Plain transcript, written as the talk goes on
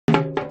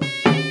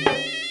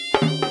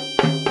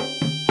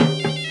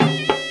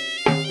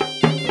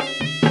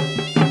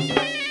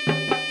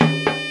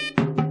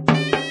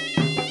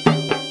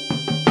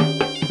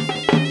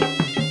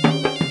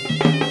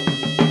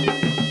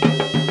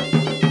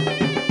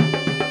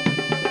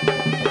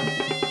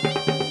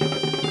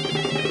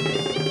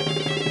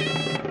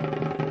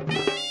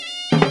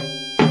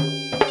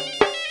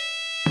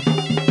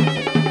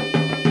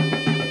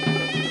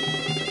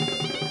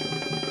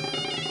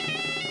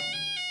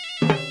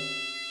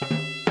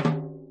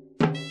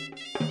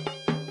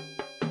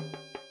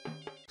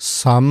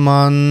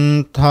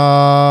සමන්තා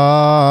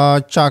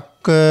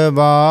චක්කවාලේසු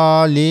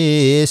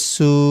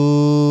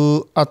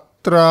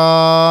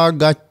අත්‍රා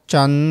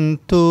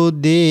ගච්ඡන්තු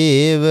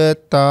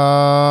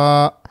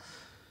දේවතා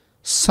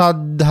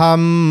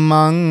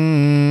සද්ධම්මං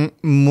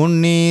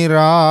මුනි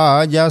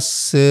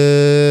රාජස්ස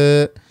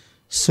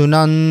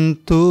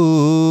සුනන්තු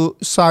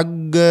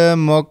සග්ග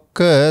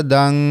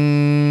මොක්ඛදං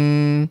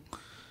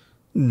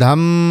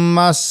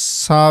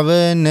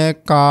ධම්මස්සවන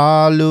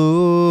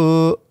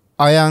කාලෝ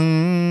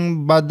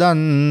අයං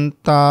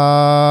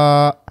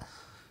බදන්තා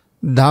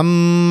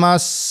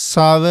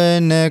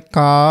ධම්මස්සවන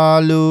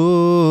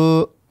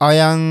කාලෝ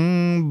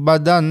අයං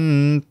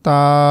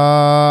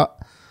බදන්තා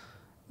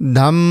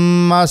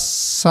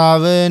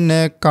ධම්මස්සවන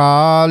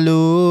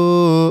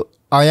කාලෝ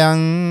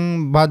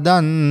අයං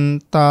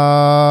බදන්තා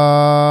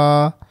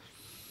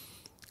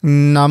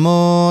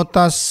නමෝ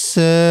තස්ස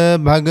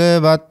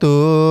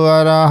භගවතු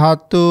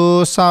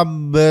අරහතු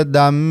සබ්බ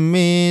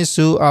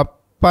ධම්මේසු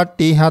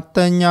අප්පටිහත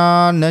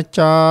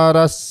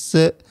ඥානචාරස්ස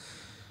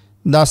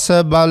දස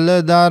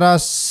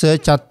බලදරස්ස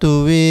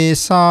චතු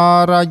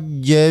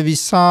වේසාරජ්‍ය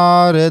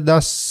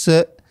විසරදස්ස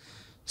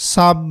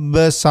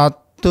සබ්බ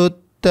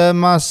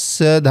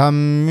සත්තුත්තමස්ස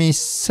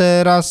ධම්මිස්ස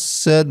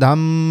රස්ස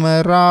ධම්ම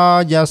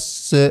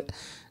රාජස්ස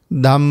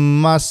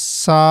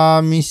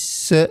ධම්මස්සාමිස්ස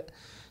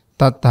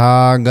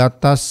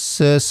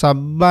තථාගතස්ස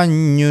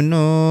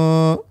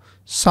සබ්බඤුනෝ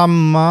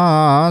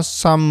සම්මා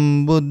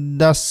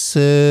සම්බුද්දස්ස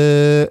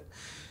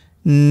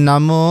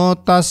නමෝ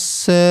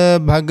තස්ස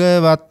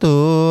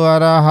භගවතු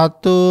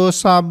අරහතු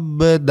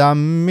සබ්බ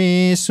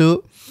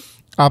ධම්මේසු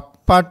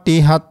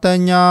අප්පටිහත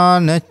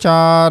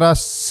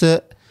ඥානචාරස්ස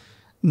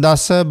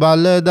දස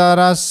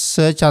බලදරස්ස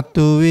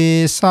චතු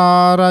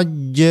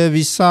වේසාරජ්‍ය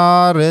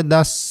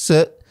විසරදස්ස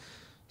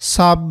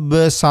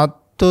සබ්බ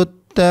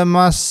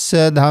සත්තුත්තමස්ස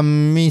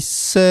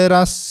ධම්මිස්ස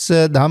රස්ස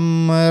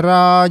ධම්ම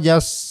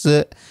රාජස්ස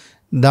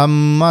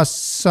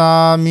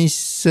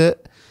ධම්මස්සාමිස්ස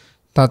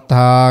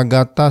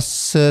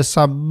තථාගතස්ස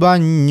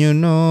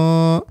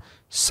සබ්බඤුනෝ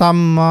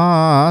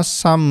සම්මා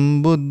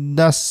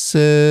සම්බුද්දස්ස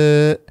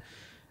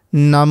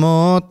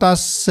නමෝ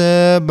තස්ස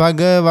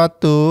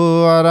භගවතු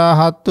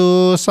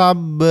අරහතු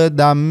සබ්බ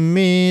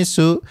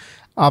ධම්මේසු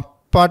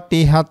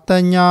අප්පටිහත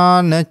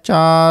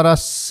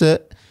ඥානචාරස්ස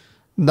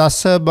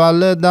දස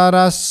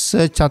බලදරස්ස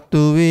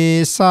චතු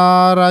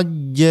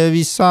වේසාරජ්‍ය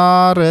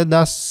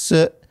විසරදස්ස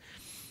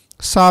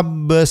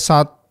සබ්බ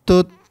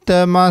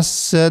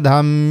සත්තුත්තමස්ස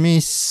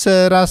ධම්මිස්ස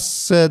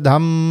රස්ස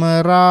ධම්ම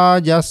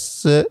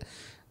රාජස්ස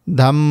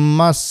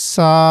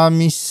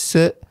ධම්මස්සාමිස්ස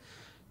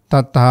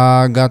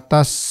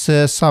තථාගතස්ස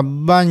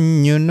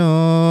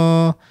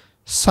සබ්බඤුනෝ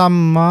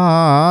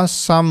සම්මා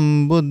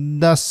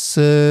සම්බුද්දස්ස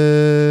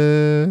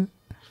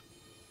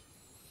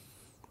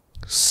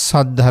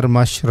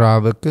සද්ධර්ම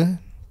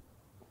ශ්‍රාවක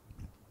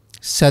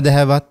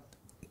සදහවත්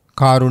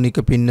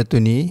කාරුණික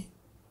පින්නතුනි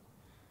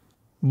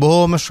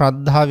බොහොම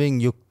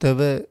ශ්‍රද්ධාවෙන්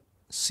යුක්තව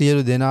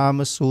සියලු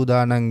දෙනාම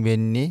සූදානම්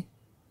වෙන්නේ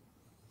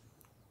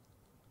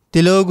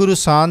තිලෝගුරු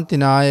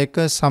ශාන්තිනායක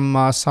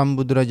සම්මා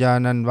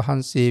සම්බුදුරජාණන්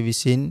වහන්සේ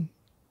විසින්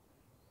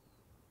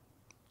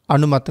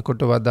අනුමත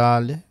කොට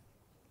වදාළ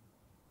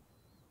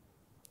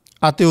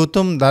අති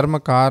උතුම්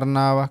ධර්ම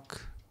කාරණාවක්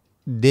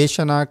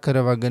දේශනා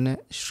කරවගෙන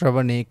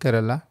ශ්‍රවණය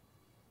කරලා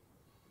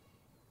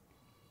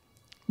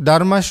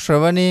ධර්ම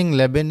ශ්‍රවණයෙන්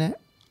ලැබෙන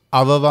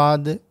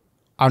අවවාද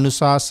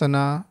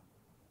අනුශාසනා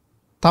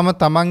තම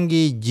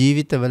තමන්ගේ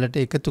ජීවිතවලට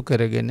එකතු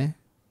කරගෙන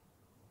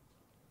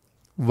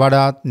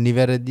වඩාත්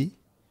නිවැරදි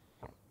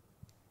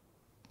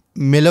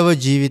මෙලව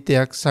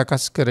ජීවිතයක්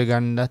සකස්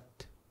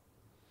කරගන්නත්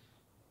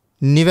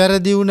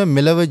නිවැරදි වුණ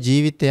මෙලව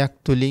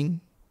ජීවිතයක්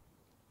තුළින්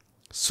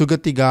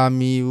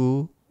සුගතිගාමී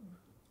වූ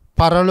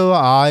පරලොව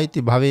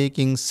ආයිති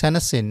භවයකින්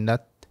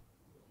සැනසෙන්නත්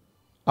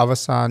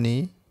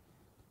අවසානයේ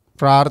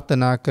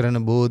ප්‍රාර්ථනා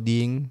කරන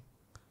බෝධියෙන්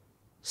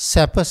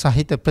සැප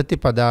සහිත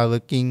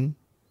ප්‍රතිපදාවකින්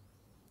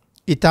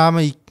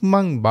ඊටාම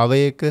ඉක්මන්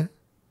භවයක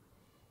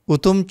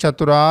උතුම්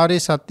චතුරාර්ය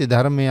සත්‍ය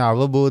ධර්මය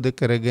අවබෝධ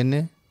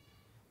කරගෙන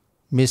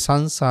මේ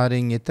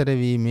සංසාරයෙන් එතර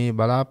වීමේ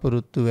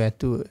බලාපොරොත්තු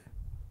ඇතුව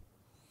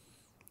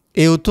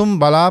ඒ උතුම්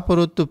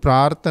බලාපොරොත්තු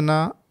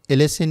ප්‍රාර්ථනා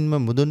එලෙසින්ම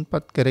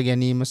මුදුන්පත් කර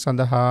ගැනීම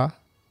සඳහා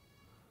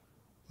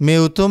මේ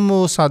උතුම්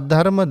වූ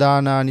සද්ධර්ම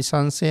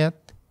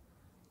දානානිසංසයත්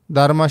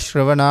ධර්ම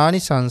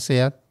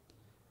ශ්‍රවණානිසංසයත්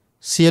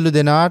සියලු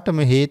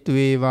දෙනාටම හේතු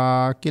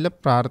වේවා කියලා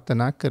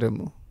ප්‍රාර්ථනා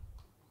කරමු.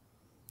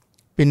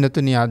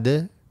 පින්නතුනි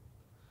අද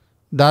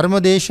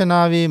ධර්ම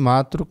දේශනාවේ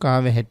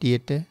මාතෘකාව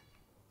හැටියට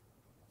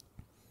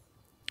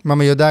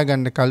මම යොදා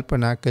ගන්න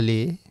කල්පනා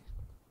කළේ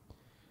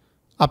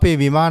අපේ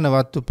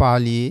විමානවත්තු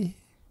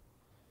පාළියේ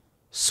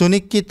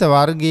සුනික්කිත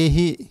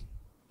වර්ගයේහි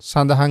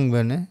සඳහන්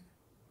වන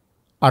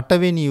 8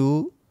 වෙනි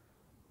වූ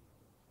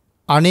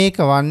අනේක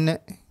වන්න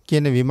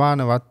කියන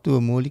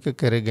විමානවත්තුව මූලික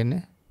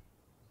කරගෙන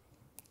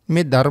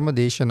මේ ධර්ම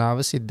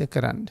දේශනාව සිද්ධ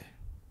කරන්න.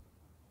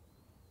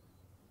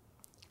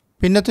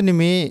 පින්නතුනි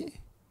මේ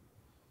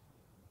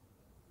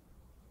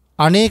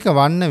අනේක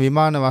වන්න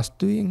විමාන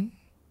වස්තුවෙන්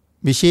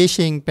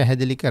විශේෂයෙන්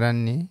පැහැදිලි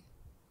කරන්නේ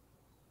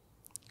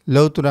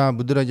ලෞතර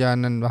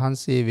බුදුරජාණන්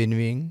වහන්සේ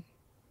වෙනුවෙන්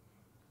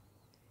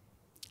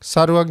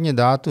සර්වඥ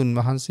ධාතුන්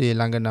වහන්සේ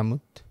ළඟ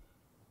නමුත්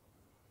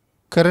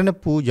කරන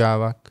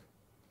පූජාවක්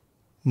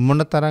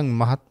මොනතරම්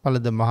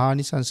මහත්ඵලද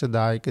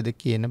මහානිසංසදායකද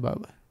කියන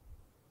බව.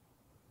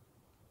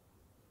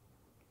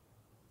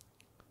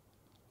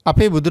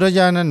 අපේ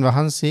බුදුරජාණන්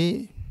වහන්සේ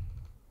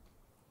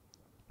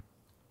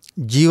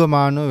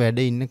ජීවමානව වැඩ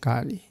ඉන්න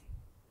කාලේ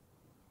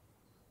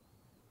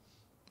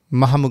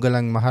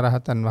මහමුගලන්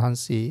මහරහතන්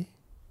වහන්සේ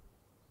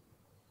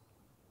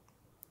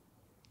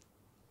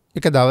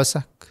එක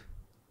දවසක්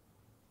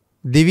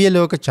දිව්‍ය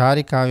ලෝක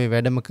චාරිකාවේ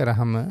වැඩම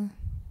කරාම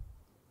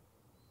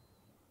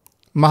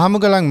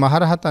මහමුගලන්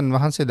මහරහතන්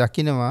වහන්සේ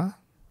දකිනවා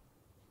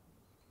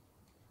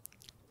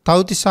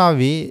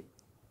තව්තිසාවේ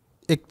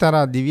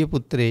එක්තරා දිව්‍ය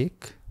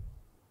පුත්‍රයෙක්.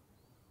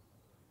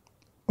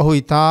 ඔහු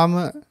ඊටාම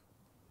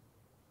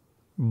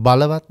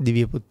බලවත්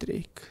දිව්‍ය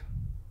පුත්‍රයෙක්.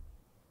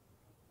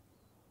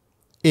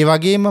 ඒ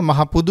වගේම මහ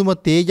පුදුම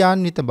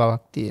තේජාන්විත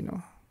බවක්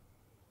තියෙනවා.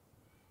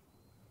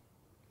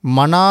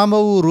 මනාම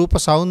වූ රූප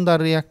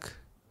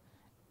సౌందර්යයක්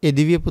ඒ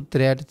දිව්‍ය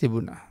පුත්‍රයාට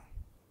තිබුණා.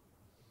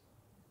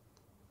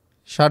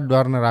 ෂඩ්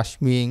වර්ණ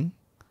රශ්මියෙන්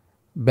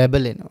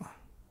බැබලෙනවා.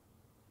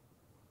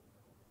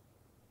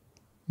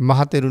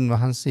 මහතෙරුන්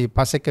වහන්සේ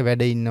පසෙක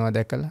වැඩ ඉන්නවා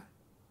දැකලා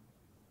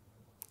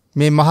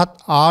මේ මහත්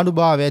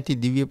ආනුභාව ඇති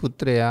දිව්‍ය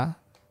පුත්‍රයා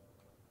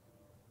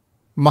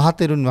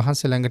මහතෙරුන්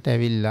වහන්සේ ළඟට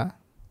ඇවිල්ලා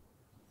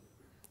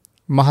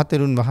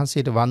මහතෙරුන්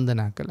වහන්සේට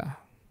වන්දනා කළා.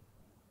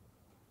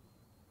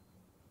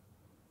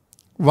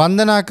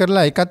 වන්දනා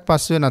කරලා එකත්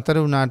පස්සේ නතර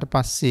වුණාට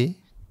පස්සේ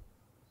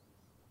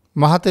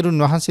මහතෙරුන්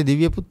වහන්සේ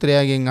දිව්‍ය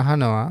පුත්‍රයාගෙන්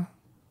අහනවා,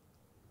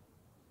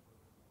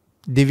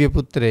 දිව්‍ය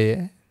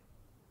පුත්‍රය,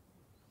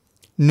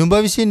 නුඹ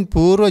විසින්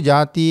పూర్ව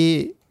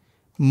જાතියේ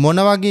මොන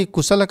වගේ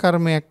කුසල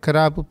කර්මයක්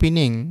කරාපු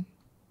පිණින්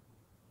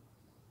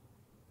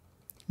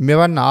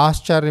මෙවන්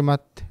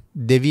ආශ්චර්යමත්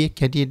දෙවියෙක්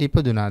හැටියට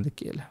ඉපදුනාද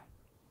කියලා.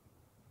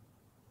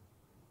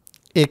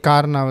 ඒ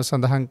කාරණාව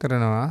සඳහන්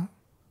කරනවා,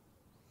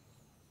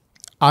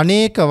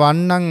 අනේක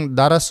වන්නං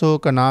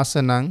දරසෝක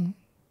නාසනං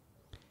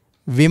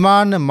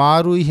විමාන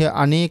මාරුයිහ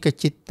අනේක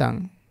චිත්තං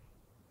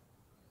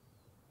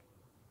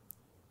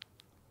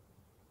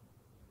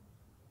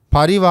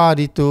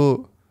පරිවාරිතෝ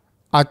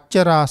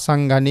අච්චරා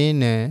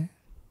සංගණේන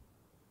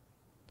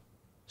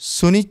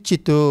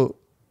සුනිච්චිතෝ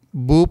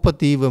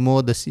භූපතිව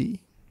මෝදසී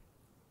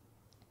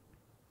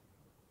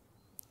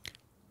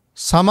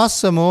සමස්ස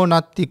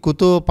මෝනත්ති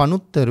කුතෝ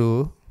පනුත්තරෝ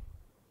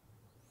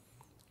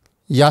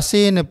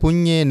යසේන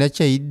පුඤ්ඤේ නච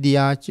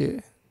ඉද්දියාච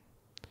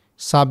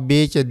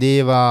සබ්බේච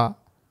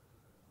දේවා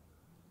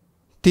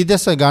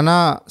තිදස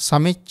ගනා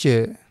සමෙච්ච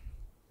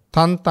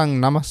තන්තං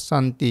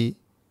නමස්සන්ති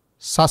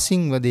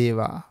සසින්ව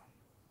දේවා.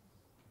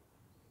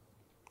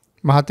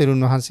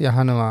 මහතෙරුන් වහන්සේ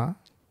අහනවා,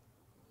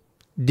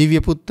 දිව්‍ය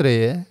පුත්‍රය,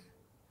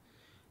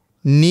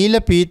 නීල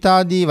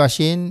පීතාදී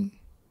වශයෙන්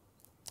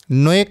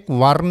නොඑක්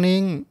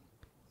වර්ණයෙන්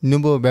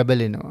නුඹ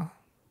බැබලෙනවා.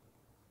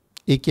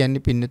 ඒ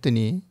කියන්නේ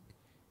පින්නතුනි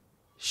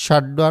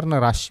ෂඩ්වර්ණ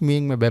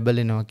රශ්මියෙන්ම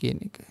බැබලෙනවා කියන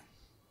එක.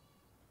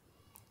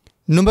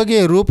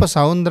 නුඹගේ රූප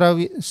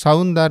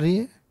සෞන්දර්ය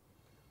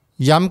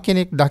යම්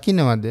කෙනෙක්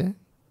දකින්නවද,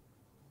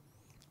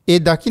 ඒ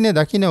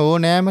දකින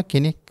ඕනෑම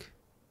කෙනෙක්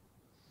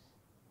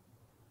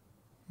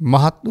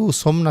මහත් වූ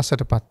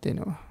සොම්නසටපත්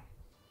වෙනවා.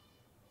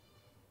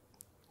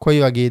 කොයි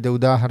වගේද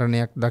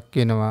උදාහරණයක්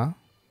දක්වනවා,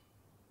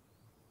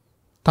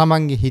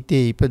 තමන්ගේ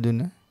හිතේ ඉපදුන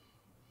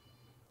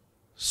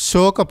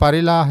ශෝක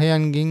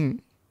පරිලාහයන්ගෙන්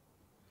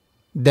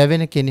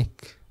දැවෙන කෙනෙක්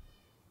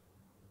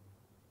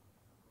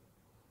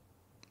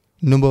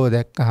නුඹව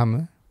දැක්කහම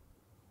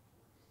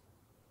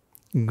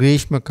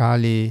ග්‍රීෂ්ම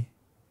කාලයේ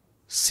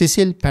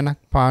සිසිල් පැනක්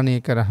පානය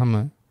කරාම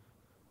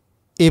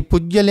ඒ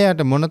පුජ්‍යලයට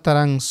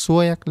මොනතරම්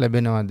සුවයක්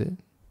ලැබෙනවද?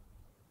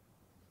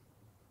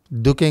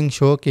 දුකෙන්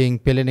ශෝකයෙන්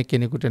පෙළෙන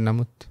කෙනෙකුට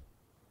නමුත්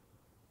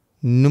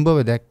නුඹව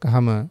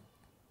දැක්කහම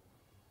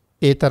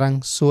ඒ තරම්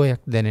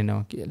සුවයක්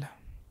දැනෙනවා කියලා.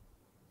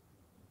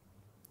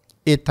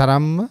 ඒ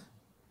තරම්ම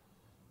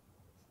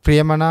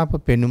ප්‍රියමනාප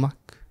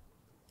පෙනුමක්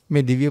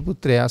මේ දිව්‍ය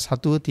පුත්‍රයා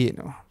සතුව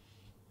තියෙනවා.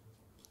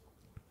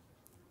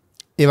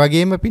 ඒ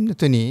වගේම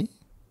පින්නතුනි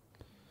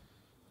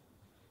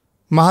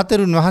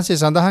මහතෙරුන් වහන්සේ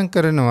සඳහන්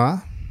කරනවා,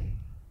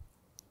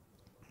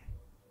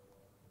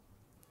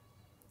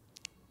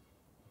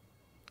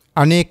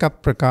 අනේක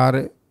ප්‍රකාර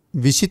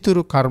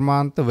විසිතුරු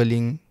කර්මාන්ත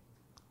වලින්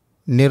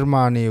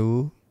නිර්මාණය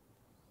වූ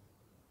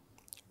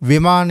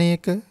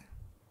විමානයක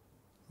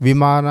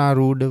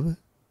විමානාරූඪව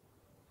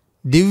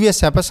දිව්‍ය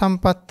සැප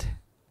සම්පත්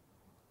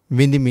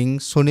විඳිමින්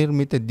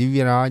සුනිර්මිත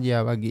දිව්‍ය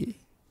රාජයා වගේ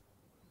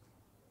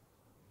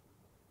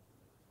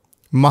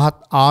මහත්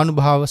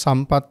ආනුභාව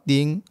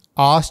සම්පත්තියෙන්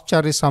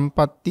ආශ්චර්ය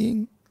සම්පත්තියෙන්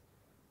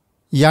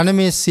යන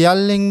මේ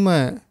සියල්ලෙන්ම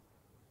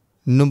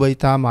නුඹ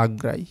ඊටම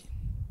අග්‍රයි.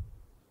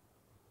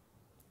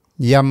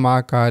 යම්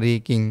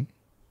ආකාරයකින්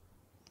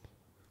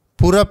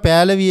පුර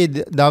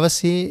පෑලවියේ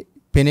දවසේ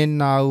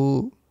පෙනෙන්නා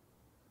වූ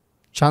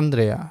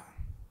චන්ද්‍රයා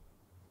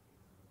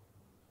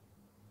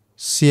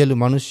සියලු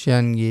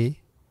මිනිසයන්ගේ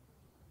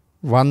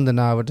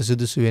වන්දනාවට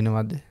සුදුසු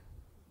වෙනවද?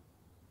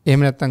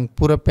 එහෙම නැත්නම්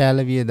පුර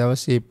පෑලවියේ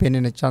දවසේ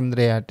පෙනෙන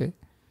චන්ද්‍රයාට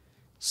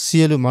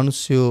සියලු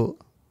මිනිස්සුયો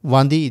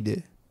වඳීද?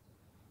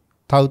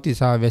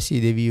 තව්තිසා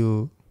වැසි දෙවියෝ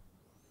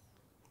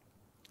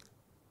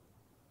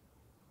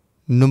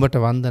නුඹට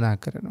වන්දනා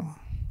කරනවා.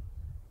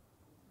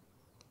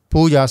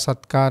 පූජා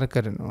සත්කාර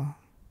කරනවා.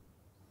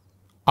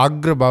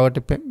 අග්‍ර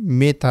බවට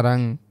මේ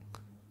තරම්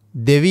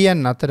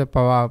දෙවියන් අතර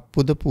පවා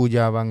පුද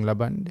පූජාවන්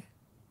ලබන්නේ.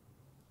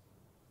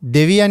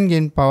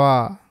 දෙවියන්ගෙන්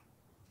පවා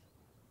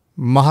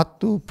මහත්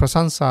වූ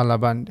ප්‍රශංසා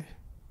ලබන්නේ.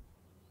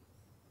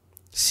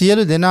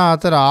 සියලු දෙනා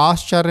අතර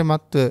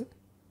ආශ්චර්යමත්ව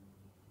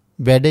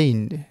වැඩ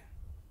ඉන්නේ.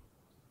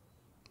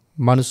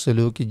 මනුස්ස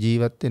ලෝකේ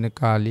ජීවත් වෙන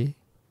කාලේ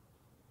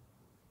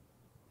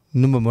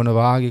නුඹ මොන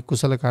වාගේ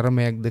කුසල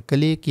කර්මයක්ද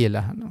කළේ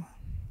කියලා අහනවා.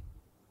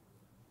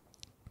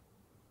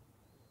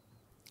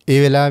 ඒ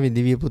වෙලාවේ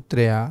දිව්‍ය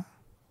පුත්‍රයා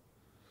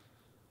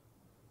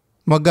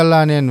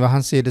මොග්ගල්ලාණන්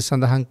වහන්සේට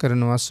සඳහන්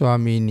කරනවා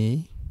ස්වාමීනි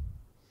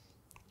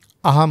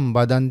අහම්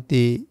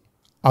බදන්තේ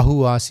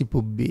අහුවාසි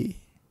පුබ්බේ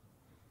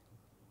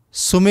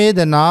සුමේද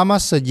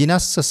නාමස්ස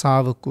ජිනස්ස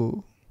ශාවකෝ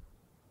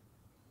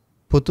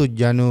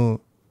පුතුජනෝ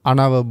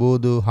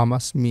අනවබෝධෝ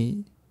හමස්මි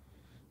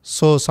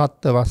සෝ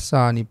සත්ත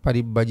වස්සානි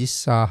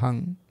පරිබ්බජිස්සාහං.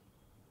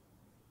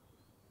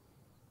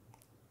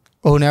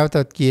 ඔහු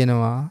නැවතත්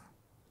කියනවා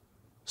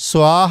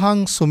ස්වාහං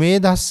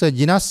සුමේදස්ස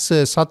ජිනස්ස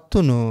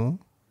සත්තුනෝ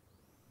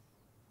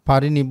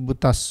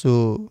පරිනිබ්බුතස්සු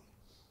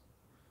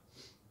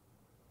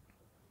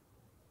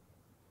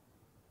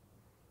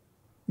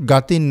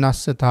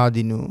ගතින්නස්ස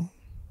තාදිනු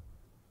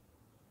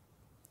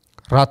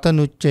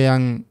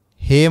රතනුච්චයන්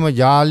හේම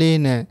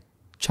ජාලේන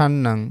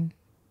චන්නං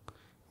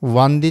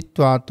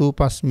වන්දිත්වා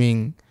තූපස්මින්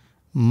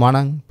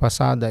මනං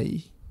පසාදයි.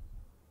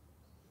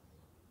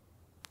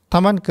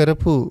 තමන්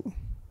කරපු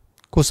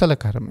කුසල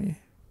කර්මය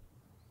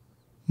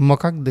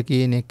මොකක්ද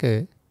කියන එක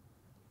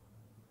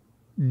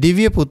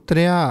දිව්‍ය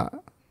පුත්‍රයා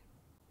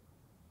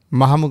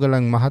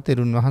මහමුගලන්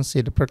මහතෙරුන්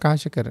වහන්සේට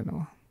ප්‍රකාශ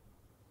කරනවා.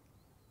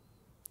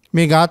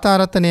 මේ ගාථා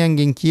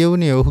රත්නයන්ගෙන්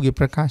කියවුනේ ඔහුගේ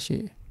ප්‍රකාශය.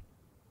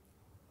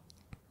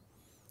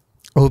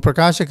 ඔහු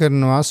ප්‍රකාශ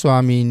කරනවා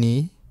ස්වාමීනි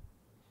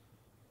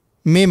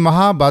මේ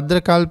මහා භද්‍ර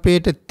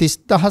කල්පයට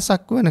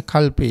 30000ක් වන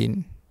කල්පයෙන්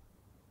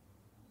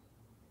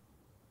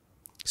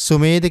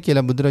සුමේද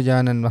කියලා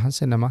බුදුරජාණන්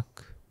වහන්සේ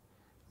නමක්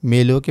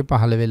මේ ලෝකේ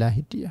පහළ වෙලා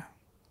හිටියා.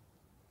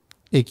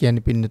 ඒ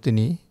කියන්නේ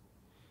පින්නතුනි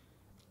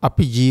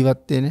අපි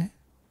ජීවත් වෙන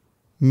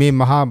මේ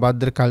මහා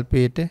භද්‍ර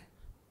කල්පයට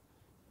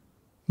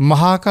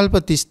මහා කල්ප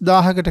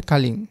 30000කට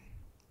කලින්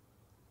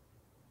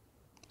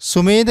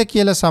සුමේද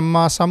කියලා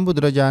සම්මා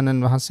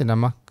සම්බුදුරජාණන් වහන්සේ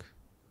නමක්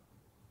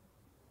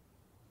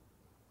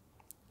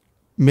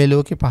මේ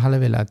ලෝකේ පහළ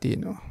වෙලා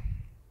තියෙනවා.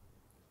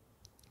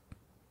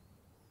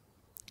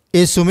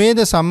 ඒ සුමේද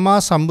සම්මා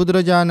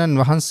සම්බුදුරජාණන්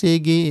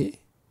වහන්සේගේ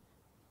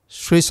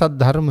ශ්‍රී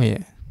සද්ධර්මය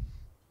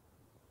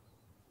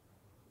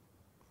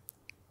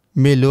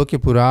මේ ලෝකේ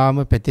පුරාම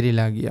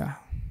පැතිරිලා ගියා.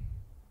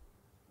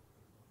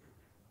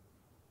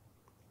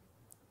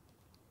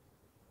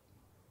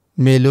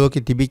 මේ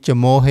ලෝකේ තිබිච්ච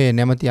මෝහය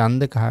නැමැති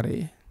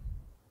අන්ධකාරය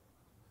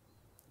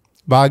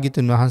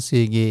භාග්‍යතුන්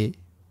වහන්සේගේ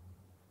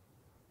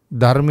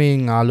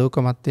ධර්මයෙන්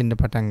ආලෝකමත් වෙන්න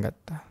පටන්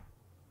ගත්තා.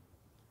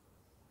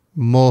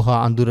 මෝහ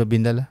අඳුර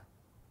බිඳලා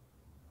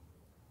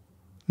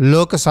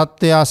ලෝක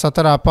සත්වයා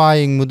සතර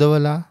අපායෙන්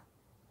මුදවලා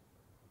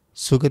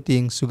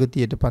සුගතියෙන්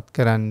සුගතියටපත්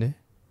කරන්න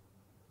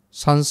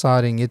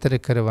සංසාරයෙන් එතර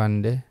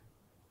කරවන්න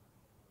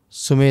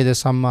සුමේද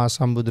සම්මා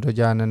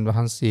සම්බුදුරජාණන්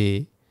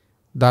වහන්සේ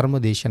ධර්ම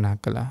දේශනා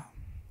කළා.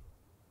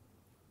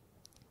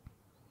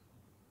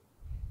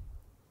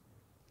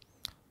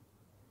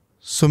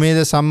 සුමේද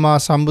සම්මා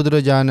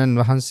සම්බුදුරජාණන්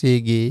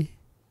වහන්සේගේ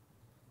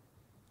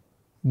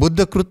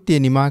බුද්ධ කෘත්‍ය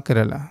නිමා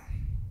කරලා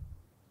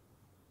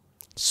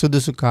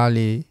සුදුසු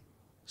කාලේ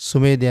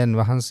සුමේදයන්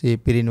වහන්සේ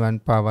පිරිනිවන්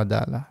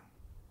පාවදාලා.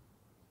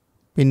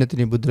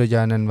 පින්නතුනි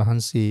බුදුරජාණන්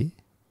වහන්සේ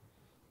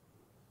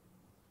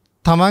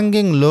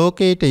තමන්ගෙන්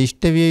ලෝකයට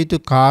ඉෂ්ට විය යුතු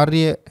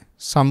කාර්ය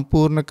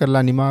සම්පූර්ණ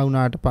කරලා නිමා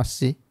වුණාට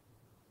පස්සේ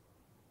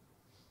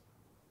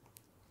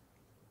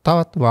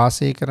තවත්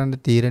වාසය කරන්න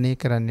තීරණය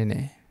කරන්නේ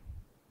නැහැ.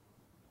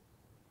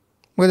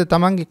 මොකද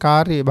තමන්ගේ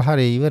කාර්ය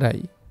භාරය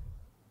ඉවරයි.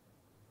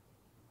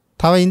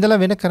 තව ඉඳලා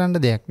වෙන කරන්න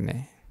දෙයක්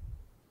නැහැ.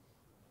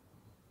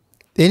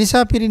 ඒ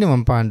නිසා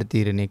පිරිනිවන් පාන්න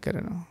තීරණය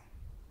කරනවා.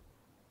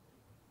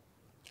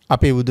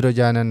 අපේ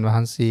බුදුරජාණන්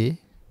වහන්සේ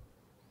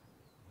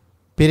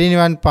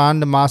පිරිනිවන්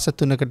පාන්න මාස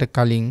 3කට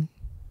කලින්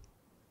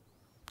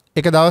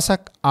එක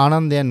දවසක්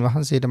ආනන්දයන්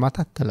වහන්සේට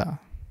මතක් කළා.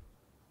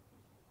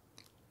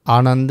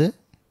 ආනන්ද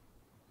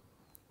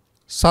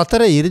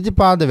සතර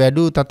ඉරිදිපාද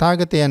වැඩූ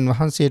තථාගතයන්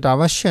වහන්සේට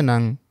අවශ්‍ය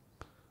නම්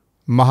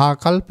මහා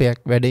කල්පයක්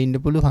වැඩ ඉන්න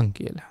පුළුවන්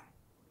කියලා.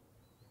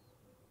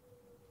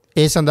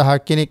 ඒ සඳහා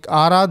කෙනෙක්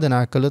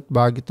ආරාධනා කළොත්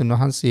භාග්‍යතුන්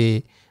වහන්සේ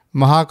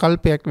මහා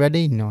කල්පයක් වැඩ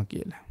ඉන්නවා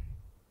කියලා.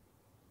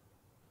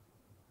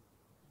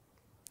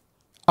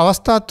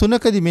 අවස්ථා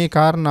 3කදී මේ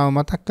කාරණාව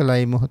මතක් කළා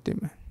ඒ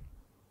මොහොතේම.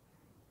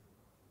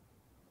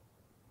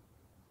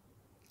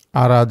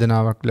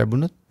 ආරාධනාවක්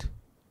ලැබුණොත්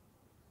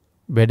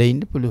වැඩ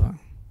ඉන්න පුළුවන්.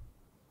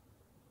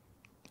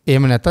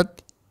 එහෙම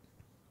නැතත්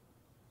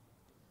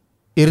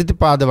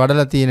ඉරිදිපාද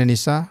වඩලා තියෙන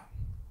නිසා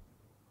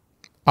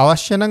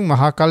අවශ්‍ය නම්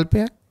මහා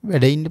කල්පයක්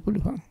වැඩ ඉන්න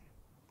පුළුවන්.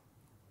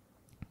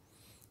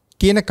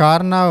 කියන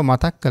කාරණාව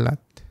මතක්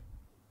කළත්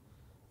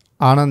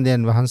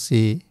ආනන්දයන්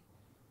වහන්සේ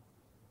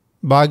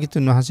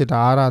භාග්‍යතුන් වහන්සේට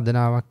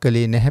ආරාධනාවක්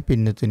කළේ නැහැ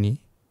පින්නතුනි.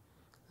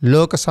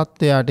 ලෝක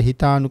සත්වයාට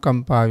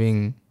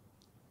හිතානුකම්පාවෙන්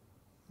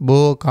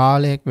බොහෝ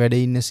කාලයක් වැඩ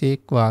ඉන්න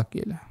සේක්වා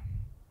කියලා.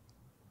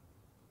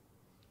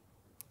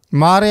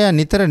 මාරයා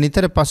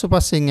නිතර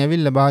පසුපස්සෙන්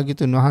ඇවිල්ලා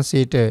භාග්‍යතුන්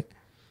වහන්සේට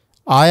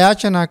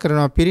ආයාචනා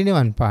කරනවා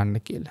පිරිනිවන් පාන්න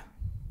කියලා.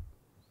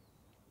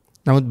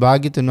 නමුත්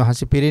භාග්‍යතුන්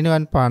වහන්සේ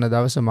පිරිනිවන් පාන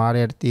දවස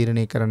මාරයාට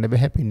තීරණය කරන්න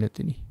බැහැ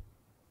පින්නතුනි.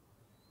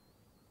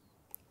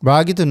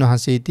 භාග්‍යතුන්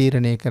වහන්සේ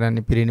තීරණය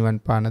කරන්නේ පිරිනිවන්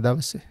පාන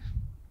දවස.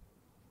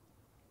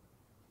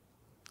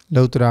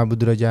 ලෞතර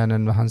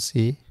බුදුරජාණන්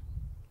වහන්සේ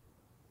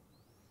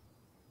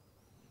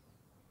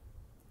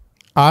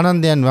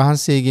ආනන්දයන්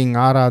වහන්සේගෙන්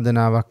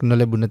ආරාධනාවක්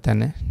නොලැබුණ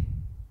තැන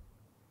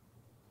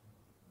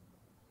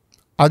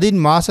අදින්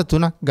මාස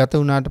 3ක් ගත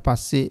වුණාට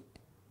පස්සේ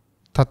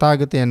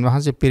තථාගතයන්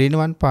වහන්සේ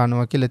පිරිනිවන්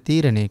පානවා කියලා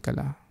තීරණය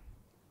කළා.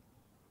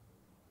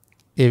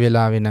 ඒ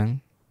වෙලාවේ නම්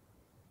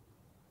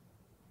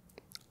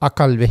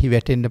අකල් වෙහි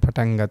වැටෙන්න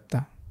පටන්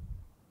ගත්තා.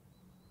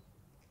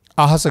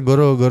 අහස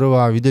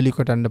ගොරවා විදුලි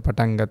කොටන්න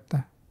පටන්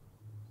ගත්තා.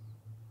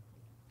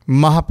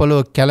 මහ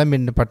පොළොව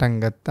කැළඹෙන්න පටන්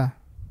ගත්තා.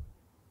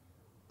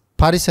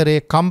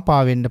 පරිසරයේ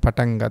කම්පා වෙන්න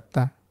පටන්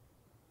ගත්තා.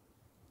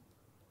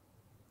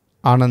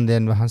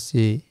 ආනන්දයන්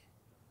වහන්සේ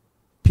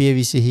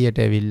පියවිසිහියට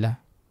ඇවිල්ලා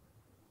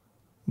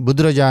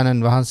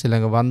බුදුරජාණන් වහන්සේ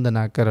ළඟ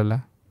වන්දනා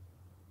කරලා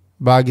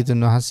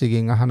භාග්‍යතුන්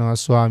වහන්සේගෙන් අහනවා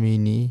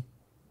ස්වාමීනි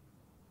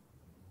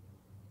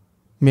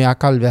මේ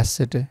අකල්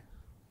වැස්සට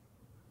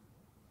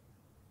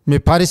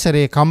මේ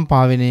පරිසරයේ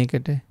කම්පා වෙන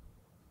එකට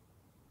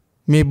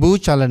මේ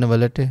භූචලන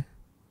වලට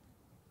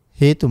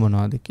හේතු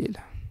මොනවද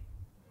කියලා.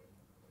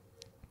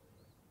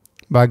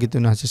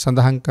 භාග්‍යතුන් වහන්සේ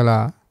සඳහන්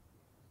කළා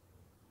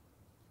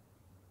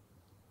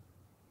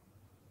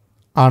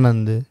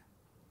ආනන්ද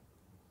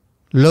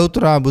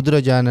ලෞතර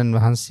බුදුරජාණන්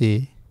වහන්සේ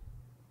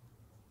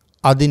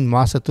අදින්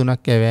මාස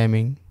 3ක්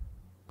ඇවෑමෙන්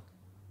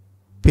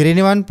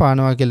පිරිනිවන්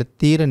පානවා කියලා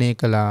තීරණය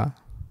කළා.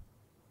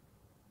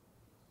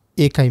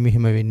 ඒකයි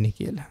මෙහෙම වෙන්නේ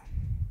කියලා.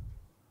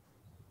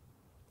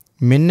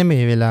 මෙන්න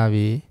මේ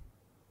වෙලාවේ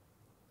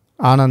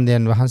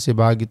ආනන්දයන් වහන්සේ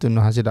භාග්‍යතුන්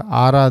වහන්සේට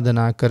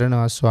ආරාධනා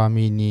කරනවා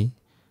ස්වාමීනි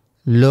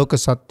ලෝක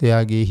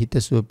සත්වයාගේ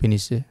හිතසුව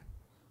පිණිස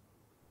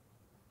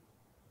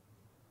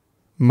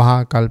මහා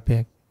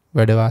කල්පයක්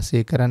වැඩ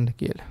වාසය කරන්න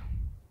කියලා.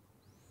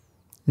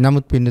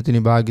 නමුත්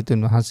පින්නතුනි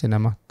භාග්‍යතුන් වහන්සේ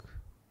නමක්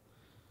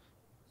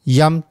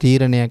යම්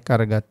තීරණයක්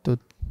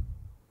අරගත්තොත්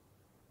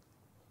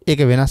ඒක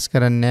වෙනස්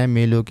කරන්නේ නැහැ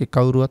මේ ලෝකේ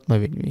කවුරුවත්ම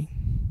වෙනුවෙන්.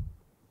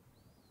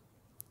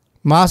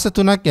 මාස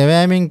 3ක්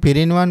ඇවෑමෙන්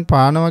පිරිනිවන්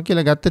පානවා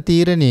කියලා ගත්ත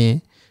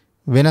තීරණේ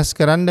වෙනස්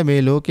කරන්න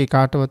මේ ලෝකේ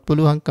කාටවත්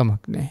පුළුවන්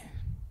කමක් නැහැ.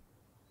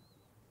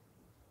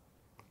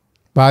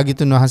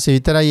 භාග්‍යතුන් වහන්සේ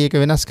විතරයි ඒක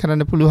වෙනස්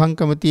කරන්න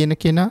පුළුවන්කම තියෙන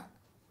කෙනා.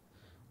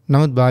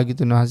 නමුත්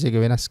භාග්‍යතුන් වහන්සේ ඒක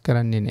වෙනස්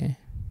කරන්නේ නැහැ.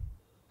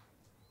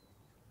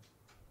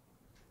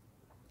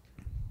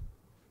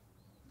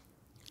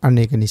 අන්න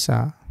ඒක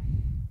නිසා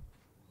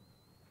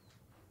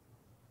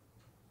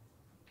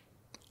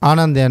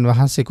ආනන්දයන්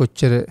වහන්සේ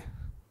කොච්චර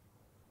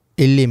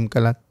ඉල්ලීම්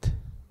කළත්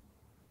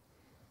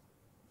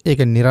ඒක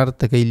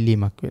නිරර්ථක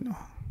ඉල්ලීමක්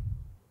වෙනවා.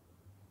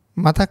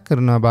 මතක්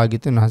කරනවා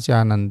භාග්‍යතුන් වහන්සේ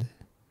ආනන්ද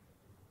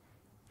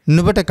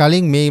නුඹට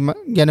කලින් මේ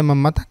ගැන මම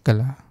මතක්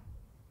කළා.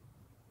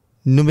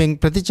 නුඹෙන්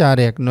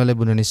ප්‍රතිචාරයක්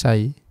නොලැබුණ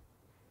නිසායි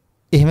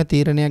එහෙම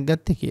තීරණයක්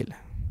ගත්තේ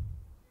කියලා.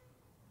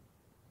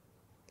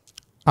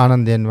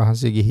 ආනන්දයන්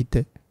වහන්සේගේ හිත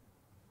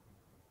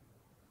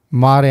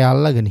මාරය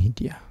අල්ලගෙන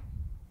හිටියා.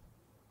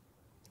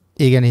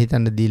 ඒ ගැන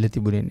හිතන්න දීලා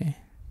තිබුණේ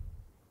නැහැ.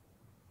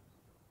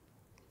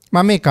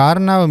 මම මේ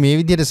කාරණාව මේ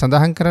විදිහට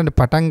සඳහන් කරන්න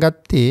පටන්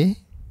ගත්තේ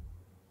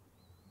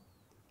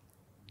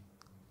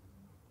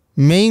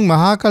මෙයින්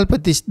මහා කල්ප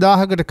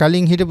 30000කට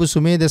කලින් හිටපු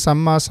සුමේද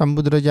සම්මා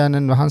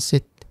සම්බුදුරජාණන්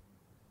වහන්සේත්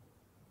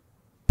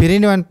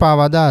පිරිනිවන් පා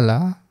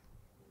වදාලා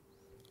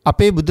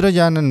අපේ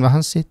බුදුරජාණන්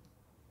වහන්සේත්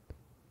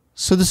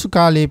සුදුසු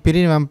කාලයේ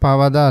පිරිනිවන් පා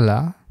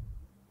වදාලා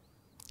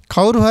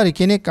කවුරු හරි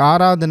කෙනෙක්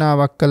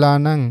ආරාධනාවක් කළා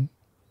නම්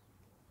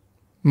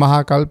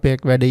මහා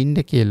කල්පයක් වැඩ ඉන්න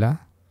කියලා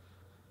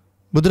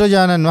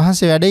බුදුරජාණන්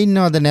වහන්සේ වැඩ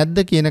ඉන්නවද නැද්ද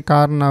කියන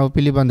කාරණාව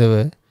පිළිබඳව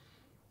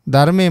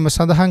ධර්මයේම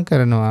සඳහන්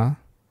කරනවා.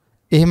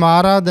 එහෙම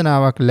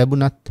ආරාධනාවක්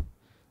ලැබුණත්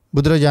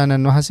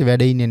බුදුරජාණන් වහන්සේ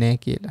වැඩ ඉන්නේ නැහැ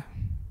කියලා.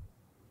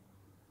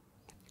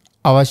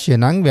 අවශ්‍ය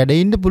නම් වැඩ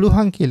ඉන්න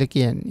පුළුවන් කියලා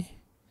කියන්නේ.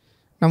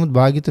 නමුත්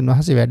භාග්‍යතුන්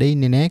වහන්සේ වැඩ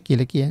ඉන්නේ නැහැ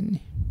කියලා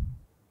කියන්නේ.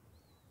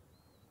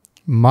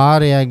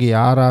 මාරයාගේ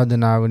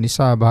ආරාධනාව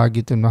නිසා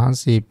භාග්‍යතුන්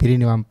වහන්සේ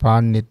පිරිනිවන්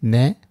පාන්නෙත්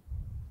නැහැ.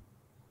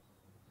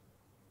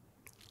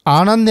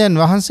 ආනන්දයන්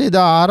වහන්සේ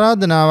දා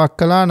ආරාධනාවක්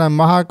කළා නම්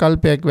මහා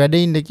කල්පයක් වැඩ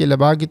ඉන්න කියලා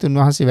භාග්‍යතුන්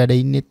වහන්සේ වැඩ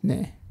ඉන්නෙත්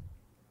නැහැ.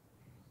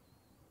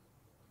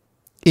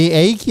 ඒ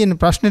ඇයි කියන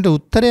ප්‍රශ්නෙට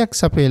උත්තරයක්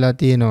සපයලා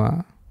තියෙනවා.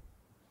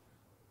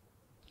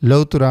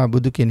 ලෞතර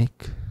බුදු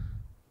කෙනෙක්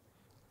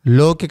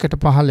ලෝකෙකට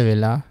පහළ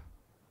වෙලා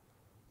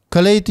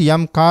කළ යුතු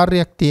යම්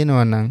කාර්යයක්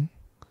තියෙනවා නම්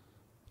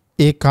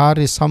ඒ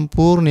කාර්ය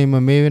සම්පූර්ණයෙන්ම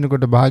මේ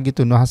වෙනකොට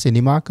භාග්‍යතුන් වහන්සේ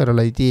නිමා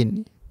කරලායි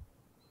තියෙන්නේ.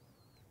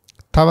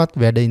 තවත්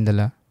වැඩ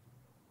ඉඳලා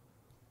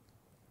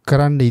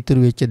කරන්න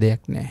ඉතුරු වෙච්ච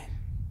දෙයක් නැහැ.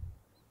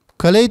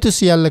 කළ යුතු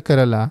සියල්ල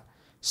කරලා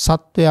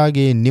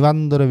සත්වයාගේ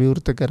නිවන් දොර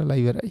විවෘත කරලා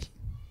ඉවරයි.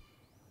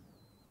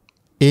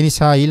 ඒ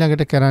නිසා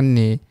ඊළඟට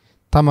කරන්නේ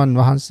තමන්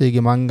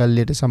වහන්සේගේ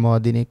මංගල්‍යයට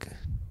සමවදින එක.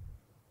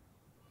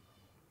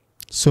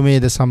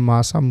 සුමේද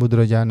සම්මා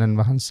සම්බුදුරජාණන්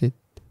වහන්සේත්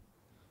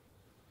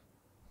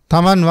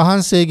තමන්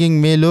වහන්සේගෙන්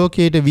මේ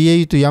ලෝකයට විය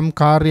යුතු යම්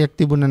කාර්යයක්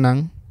තිබුණා නම්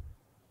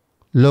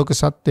ලෝක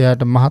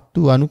සත්වයාට මහත්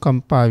වූ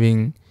අනුකම්පාවෙන්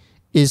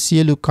ඒ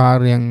සියලු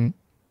කාර්යයන්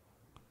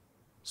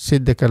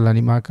සිද්ධ කරලා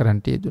නිමා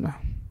කරන්නට යෙදුණා.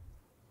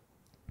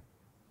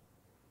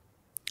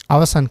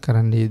 අවසන්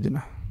කරන්න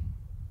යෙදුණා.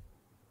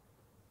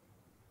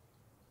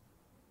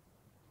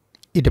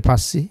 ඊට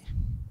පස්සේ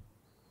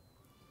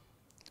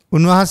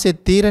උන්වහන්සේ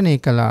තීරණය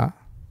කළා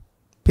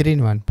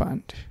පිරිනිවන්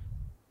පාන්න.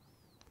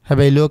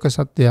 හැබැයි ලෝක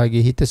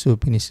සත්වයාගේ හිතසුව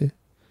පිණිස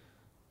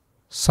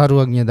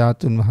සර්වඥ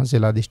ධාතුන්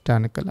වහන්සේලා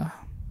අධිෂ්ඨාන කළා.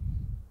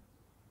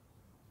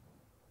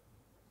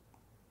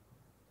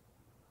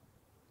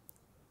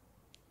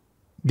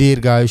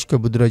 දීර්ඝායුෂ්ක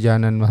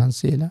බුදුරජාණන්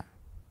වහන්සේලා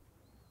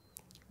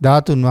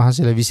ධාතුන්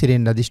වහන්සේලා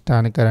විසිරෙන්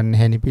අධිෂ්ඨාන කරන්න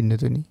හැනි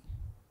පින්නතුනි.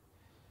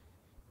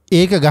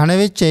 ඒක ඝන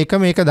වෙච්ච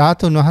එකම එක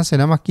ධාතුන් වහන්සේ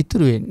නමක්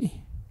ඉතුරු වෙන්නේ.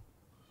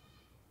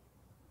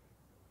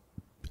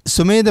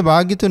 සුමේද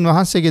භාග්‍යතුන්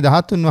වහන්සේගේ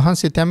ධාතුන්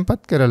වහන්සේ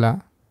තැන්පත් කරලා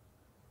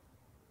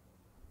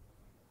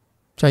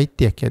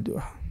චෛත්‍යයක්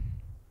හැදුවා.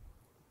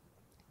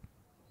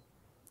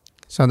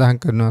 සඳහන්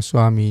කරනවා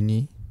ස්වාමීනි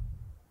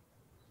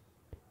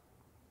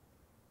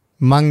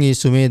මං මේ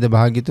සුමේද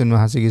භාග්‍යතුන්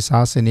වහන්සේගේ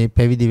ශාසනයේ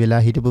පැවිදි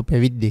වෙලා හිටපු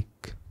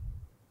පැවිද්දෙක්.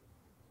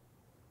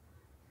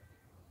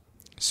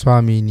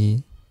 ස්වාමීනි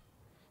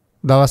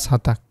දවස්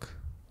 7ක්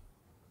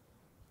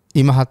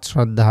ඉමහත්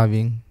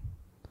ශ්‍රද්ධාවෙන්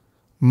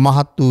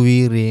මහත් වූ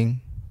වීරියෙන්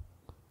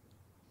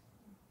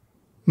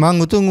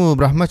මං උතුම් වූ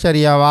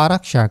බ්‍රහ්මචර්යාව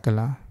ආරක්ෂා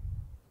කළා.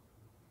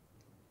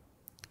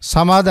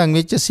 සමාදන්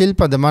වෙච්ච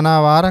සිල්පද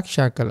මනාව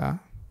ආරක්ෂා කළා.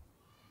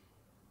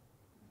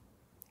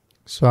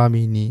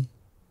 ස්වාමීනි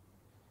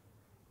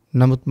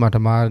නමුත් මට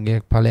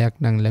මාර්ගයක් ඵලයක්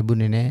නම්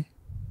ලැබුණේ නැහැ.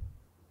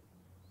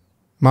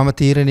 මම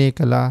තීරණය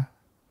කළා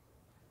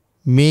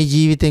මේ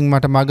ජීවිතෙන්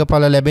මට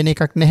මගඵල ලැබෙන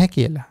එකක් නැහැ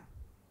කියලා.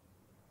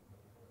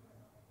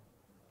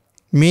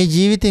 මේ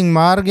ජීවිතෙන්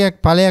මාර්ගයක්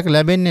ඵලයක්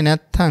ලැබෙන්නේ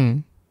නැත්නම්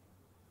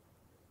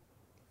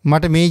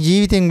මට මේ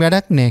ජීවිතෙන්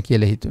වැඩක් නැහැ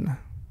කියලා හිතුණා.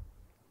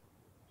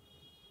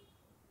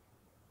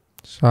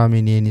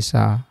 ස්වාමීනි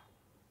නිසා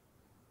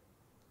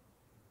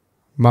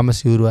මම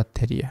සිවුරුවත්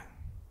හැරියා.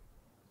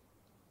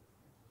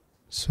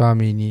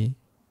 ස්වාමීනි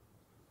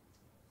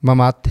මම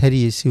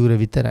අත්හැරියේ සිවුර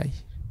විතරයි.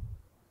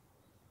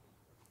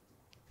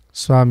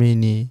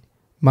 ස්වාමීනි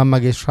මම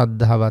මගේ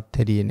ශ්‍රද්ධාවත්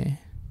හැරියේ නෑ.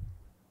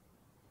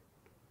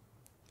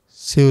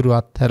 සිවුරු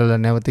අත්හැරලා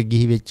නැවත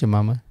ගිහි වෙච්ච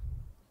මම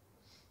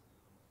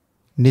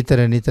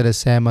නිතර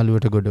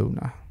සෑමලුවට ගොඩ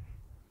වුණා.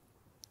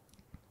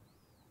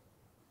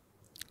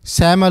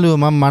 සෑමලුව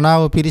මම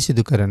මනාව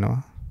පිරිසිදු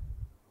කරනවා.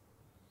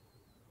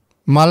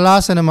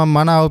 මල්ලාසන මම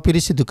මනාව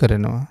පිරිසිදු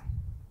කරනවා.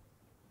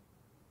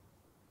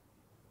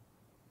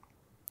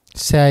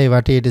 සෑය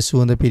වටේට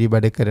සුවඳ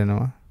පිරිබඩ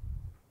කරනවා.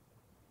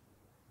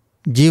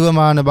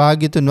 ජීවමාන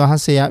භාග්‍යතුන්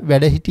වහන්සේ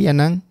වැඩ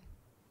හිටියනම්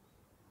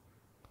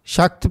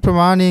ශක්ති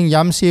ප්‍රමාණයෙන්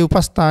යම්සේ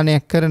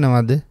උපස්ථානයක්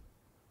කරනවද?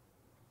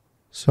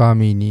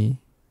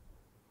 ස්වාමීනි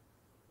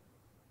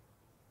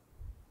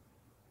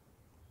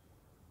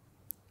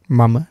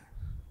මම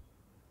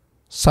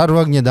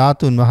සර්වඥ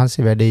ධාතුන්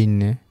වහන්සේ වැඩ ඉන්න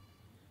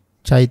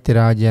චෛත්‍ය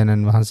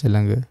රාජානන් වහන්සේ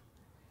ළඟ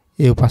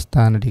ඒ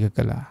උපස්ථාන ටික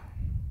කළා.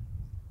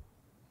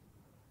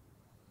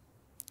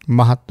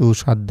 මහත් වූ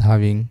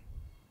ශ්‍රද්ධාවෙන්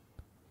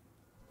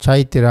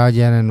චෛත්‍ය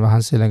රාජානන්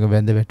වහන්සේ ළඟ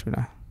වැඳ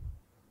වැටුණා.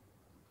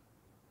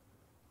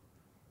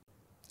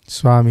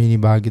 ස්වාමීනි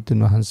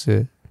භාග්‍යතුන්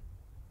වහන්සේ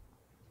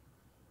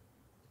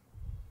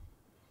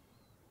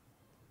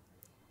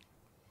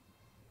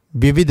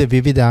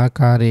විවිධ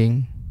ආකාරයෙන්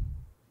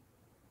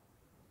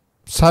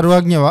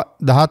සර්වඥ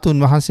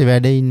ධාතුන් වහන්සේ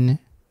වැඩ ඉන්න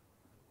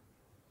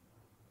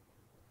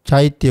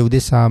චෛත්‍ය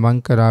උදෙසා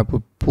මං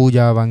කරාපු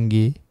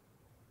පූජාවන්ගේ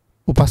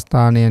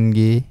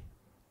උපස්ථානයන්ගේ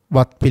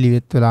වත්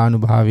පිළිවෙත් වල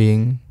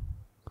අනුභවයෙන්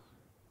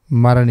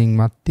මරණින්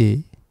මත්තේ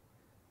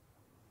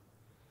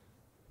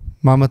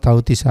මම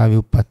තවතිසාවේ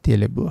උප්පත්තිය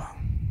ලැබුවා.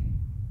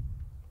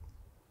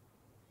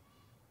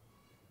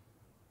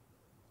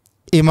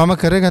 ඒ මම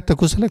කරගත්ත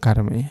කුසල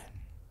කර්මය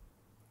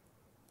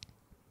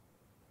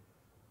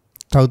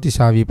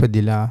තවතිසාවේ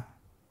ඉපදිලා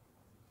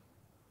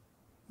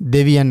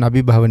දෙවියන්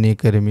අභිභවනය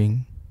කරමින්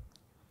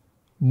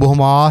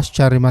බොහොම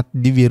ආශ්චර්යමත්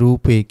දිව්‍ය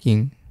රූපයකින්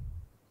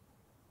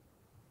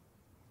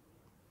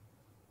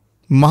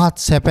මහත්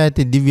සැප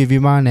ඇති දිව්‍ය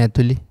විමාන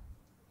ඇතුළේ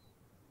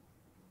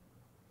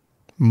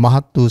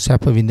මහත් වූ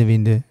සැප විඳ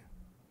විඳ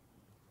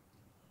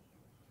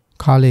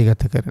කාලය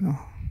ගත කරනවා.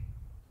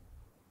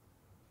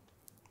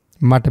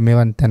 මට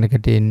මෙවන්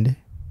තැනකට එන්න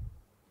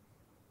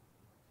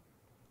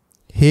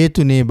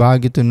හේතුනේ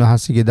භාග්‍යතුන්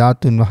වහන්සේගේ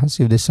ධාතුන්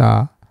වහන්සේ උදෙසා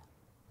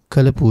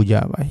කළ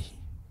පූජාවයි.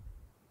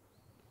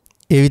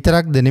 ඒ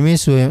විතරක්ද නෙමේ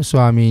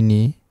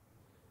ස්වාමීනි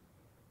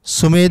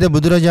සුමේද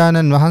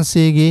බුදුරජාණන්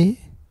වහන්සේගේ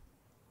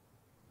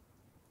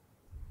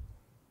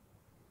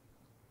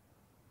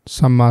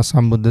සම්මා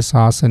සම්බුද්ධ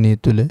ශාසනය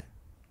තුල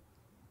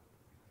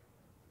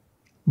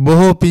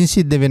බොහෝ පින්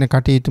සිද්ධ වෙන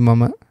කටයුතු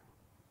මම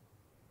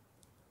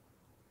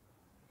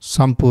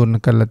සම්පූර්ණ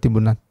කරලා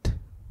තිබුණත්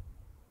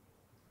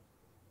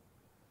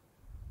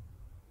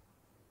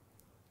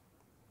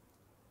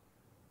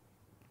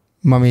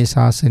මම මේ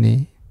ශාසනයේ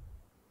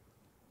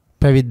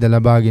පැවිද්ද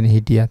ලබාගෙන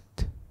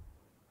හිටියත්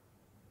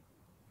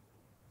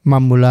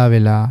මම මුලා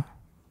වෙලා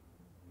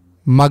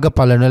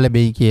මගඵල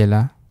නොලැබෙයි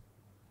කියලා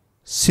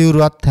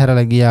සිවුරුවත්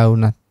හැරලා ගියා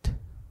වුණත්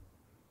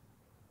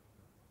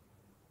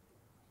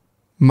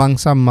මං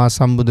සම්මා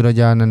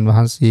සම්බුදුරජාණන්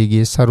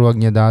වහන්සේගේ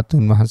සර්වඥ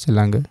ධාතුන් වහන්සේ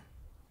ළඟ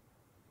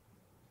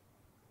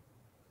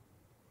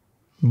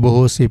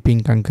බොහෝසේ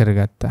පින්කම්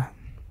කරගත්තා.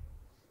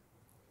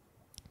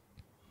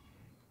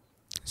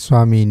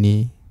 ස්වාමීනි,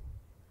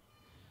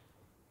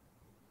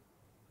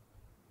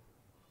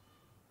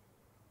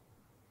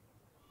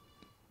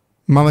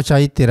 මම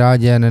චෛත්‍ය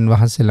රාජානන්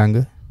වහන්සේ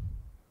ළඟ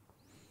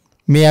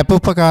මේ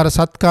අපෝපකාර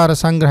සත්කාර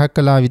සංග්‍රහ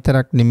කළා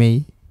විතරක් නෙමෙයි,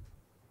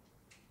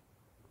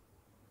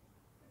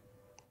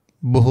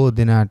 බොහෝ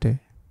දෙනාට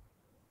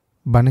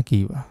බණ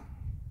කීවා.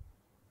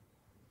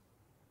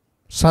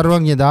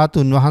 සර්වඥ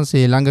ධාතුන්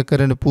වහන්සේ ළඟ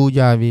කරන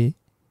පූජාවේ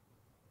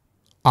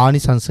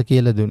ආනිසංස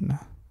කියලා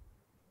දුන්නා.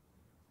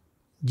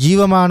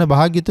 ජීවමාන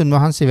භාග්‍යතුන්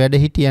වහන්සේ වැඩ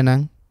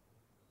හිටියනම්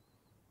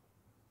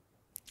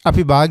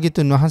අපි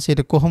භාග්‍යතුන්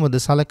වහන්සේට කොහොමද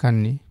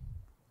සලකන්නේ?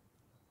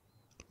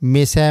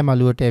 මේ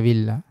සෑමලුවට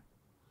ඇවිල්ලා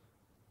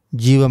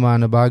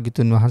ජීවමාන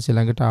භාග්‍යතුන් වහන්සේ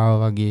ළඟට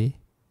ආවා වගේ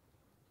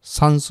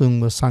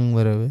සංසුන්ව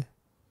සංවරව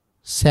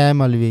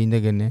සෑමලුවේ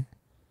ඉඳගෙන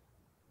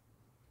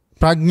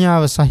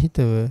ප්‍රඥාව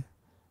සහිතව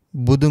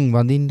බුදුන්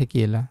වඳින්න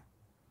කියලා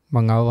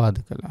මං අවවාද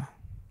කළා.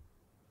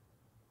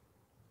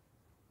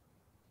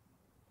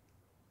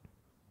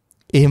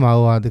 එහෙම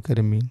අවවාද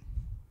කරමින්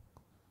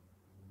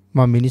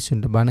මම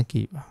මිනිසුන්ට බණ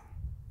කීවා.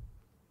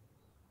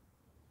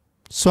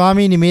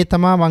 ස්වාමීනි, මේ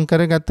තමා මං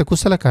කරගත්ත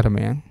කුසල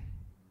කර්මයන්.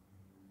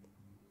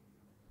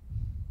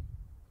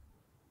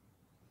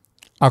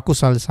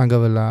 අකුසල්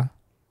සංගවලා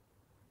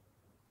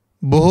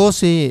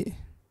බොහෝසේ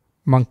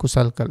මං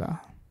කුසල් කළා.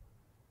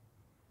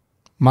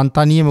 මං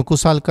තනියම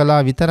කුසල්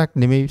කළා විතරක්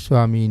නෙමෙයි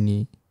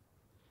ස්වාමීනි,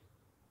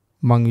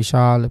 මං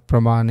විශාල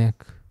ප්‍රමාණයක්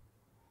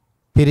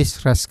පිරිස්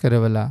රැස්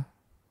කරවලා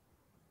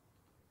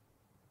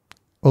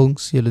ඔවුන්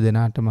සියලු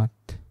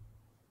දෙනාටමත්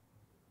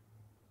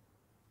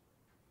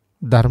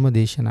ධර්ම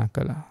දේශනා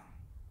කළා.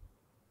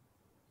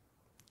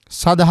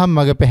 සදහම්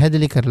මඟ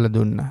පැහැදිලි කරලා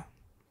දුන්නා.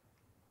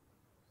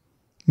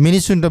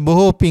 මිනිසුන්ට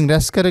බොහෝ පින්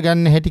රැස්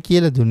කරගන්න හැටි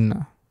කියලා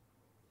දුන්නා.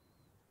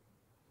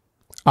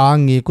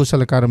 ආන්ගේ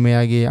කුසල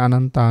කර්මයාගේ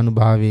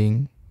අනන්තානුභාවයෙන්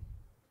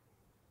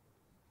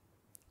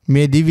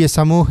මේ දිව්‍ය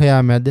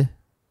සමූහයා මැද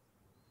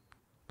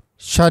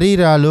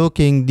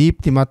ශරීරාලෝකයෙන්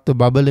දීප්තිමත්ව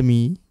බබලමි.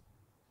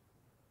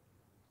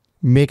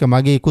 මේක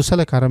මගේ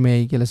කුසල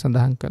කර්මයයි කියලා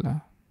සඳහන් කළා.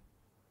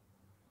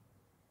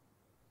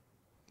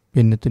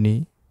 පින්නතුනි,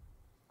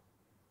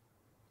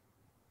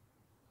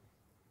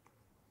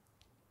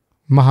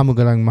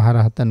 මහමුගලන්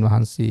මහරහතන්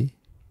වහන්සේ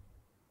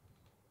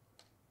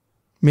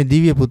මේ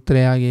දිව්‍ය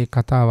පුත්‍රයාගේ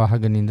කතාව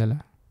අහගෙන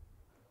ඉඳලා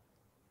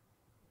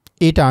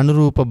ඊට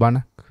අනුරූප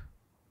බණක්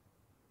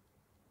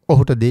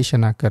ඔහුට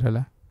දේශනා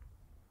කරලා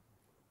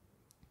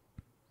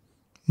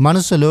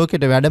මනුස්ස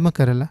ලෝකෙට වැඩම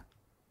කරලා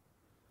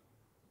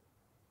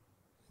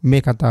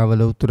මේ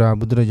කතාවල උතුරා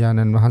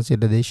බුදුරජාණන්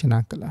වහන්සේට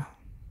දේශනා කළා.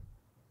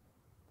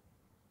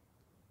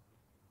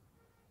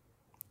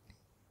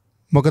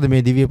 මොකද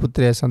මේ දිව්‍ය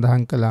පුත්‍රයා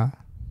සඳහන් කළා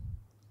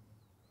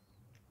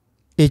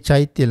ඒ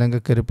චෛත්‍ය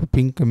ළඟ කරපු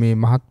පින්කමේ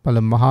මහත්ඵල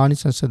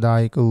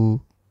මහානිසංසදායක වූ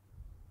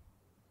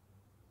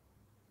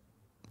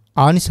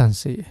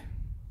ආනිසංසය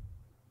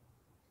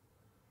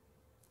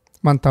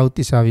මන්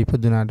තව්තිසා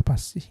විපදුනාට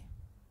පස්සේ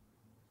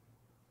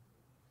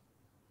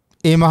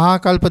ඒ මහා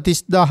කල්ප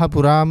 30000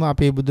 පුරාම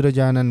අපේ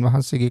බුදුරජාණන්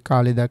වහන්සේගේ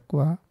කාලේ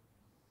දක්වා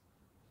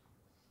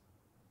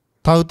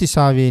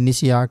තව්තිසාවේ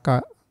නිසි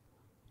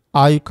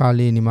ආයු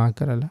කාලේ නිමා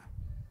කරලා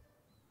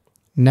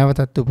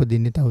නැවතත්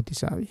උපදින්නේ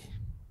තව්තිසාවේ.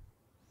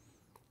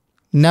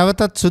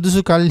 නැවතත්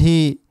සුදුසු කල්හි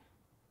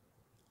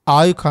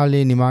ආයු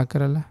කාලේ නිමා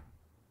කරලා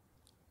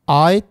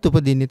ආයෙත්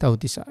උපදින්නේ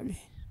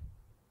තව්තිසාවේ.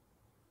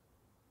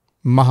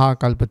 මහා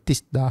කල්ප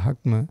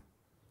 30000ක්ම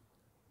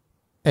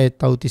ඒ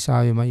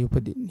තව්තිසාවේමයි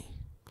උපදින්නේ.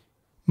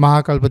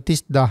 මහා කල්ප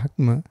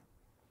 30000ක්ම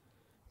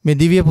මේ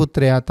දිව්‍ය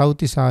පුත්‍රයා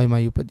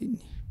තව්තිසාවේමයි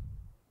උපදින්නේ.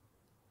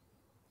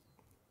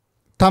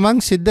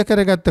 තමන් සිද්ධ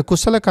කරගත්ත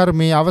කුසල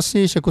කර්මයේ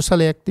අවශේෂ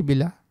කුසලයක්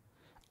තිබිලා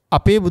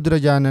අපේ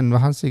බුදුරජාණන්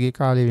වහන්සේගේ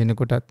කාලේ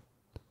වෙනකොටත්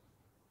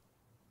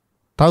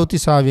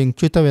තව්තිසාවෙන්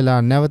චුත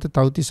වෙලා නැවත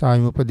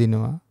තව්තිසාවෙම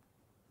උපදිනවා.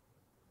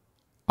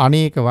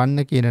 අනේක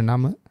වන්න කියන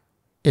නම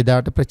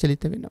එදාට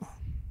ප්‍රචලිත වෙනවා.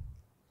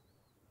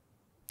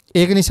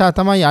 ඒක නිසා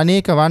තමයි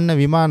අනේක වන්න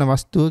විමාන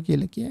වස්තුව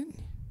කියලා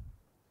කියන්නේ.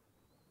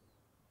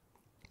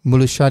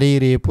 මුළු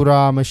ශරීරයේ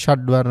පුරාම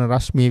ෂඩ්වර්ණ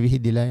රශ්මිය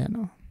විහිදිලා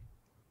යනවා.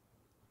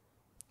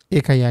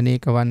 ඒකයි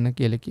අනේක වන්න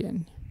කියලා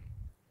කියන්නේ.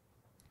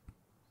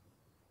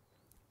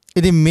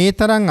 ඉතින් මේ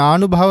තරම්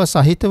ආනුභව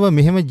සහිතව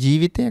මෙහෙම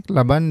ජීවිතයක්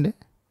ලබන්න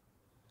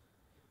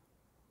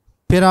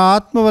පෙර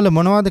ආත්මවල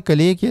මොනවද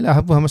කළේ කියලා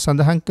අහපුවම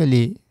සඳහන්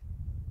කළේ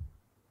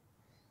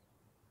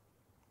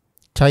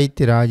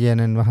චෛත්‍ය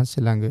රාජයන්න්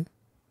වහන්සේ ළඟ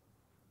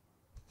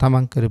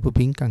තමන් කරපු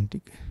පින්කම්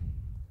ටික.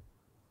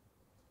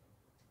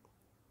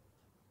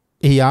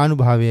 ඒ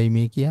ආනුභාවයයි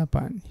මේ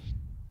කියාපාන්නේ.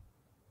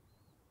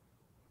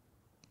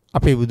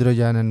 අපේ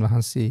බුදුරජාණන්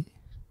වහන්සේ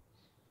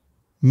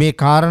මේ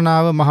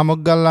කාරණාව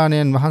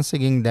මහමොග්ගල්ලාණන්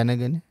වහන්සේගෙන්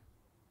දැනගෙන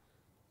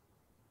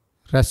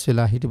රැස්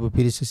වෙලා හිටපු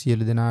පිරිස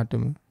සියලු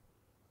දෙනාටම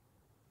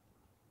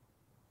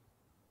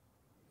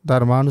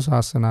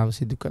ධර්මානුශාසනාව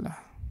සිදු කළා.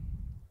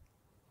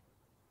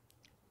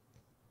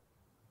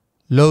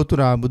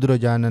 ලෞතර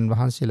බුදුරජාණන්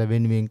වහන්සේලා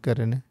වෙනුවෙන්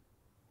කරන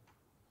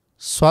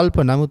ස්වල්ප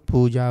නමුත්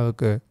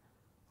පූජාවක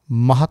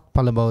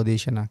මහත්ඵල බව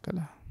දේශනා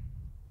කළා.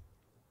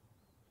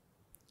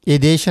 ඒ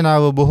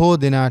දේශනාව බොහෝ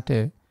දෙනාට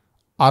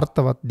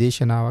අර්ථවත්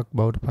දේශනාවක්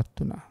බවට පත්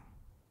වුණා.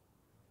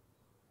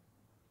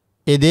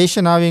 ඒ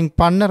දේශනාවෙන්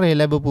පන්නරේ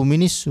ලැබපු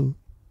මිනිස්සු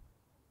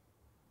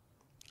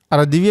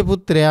අර දිව්‍ය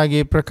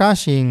පුත්‍රයාගේ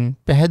ප්‍රකාශයෙන්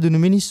පැහැදුණු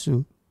මිනිස්සු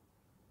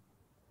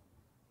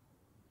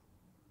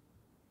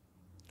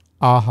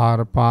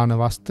ආහාර පාන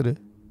වස්ත්‍ර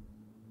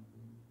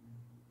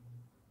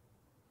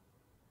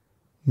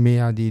මේ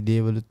ආදී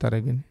දේවලුත්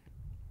අරගෙන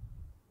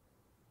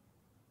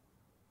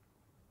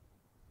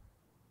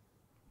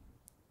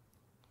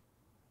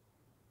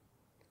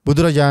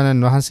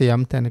බුදුරජාණන් වහන්සේ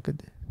යම්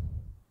තැනකද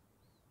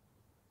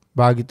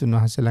භාග්‍යතුන්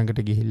වහන්සේ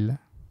ළඟට ගිහිල්ලා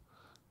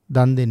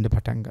දන් දෙන්න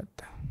පටන්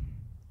ගත්තා.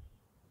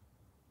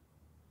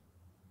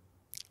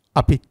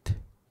 අපිත්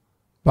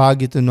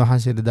භාග්‍යතුන්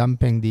වහන්සේට දන්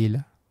පැන්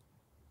දීලා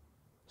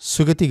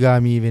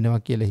සුගතිගාමී වෙනවා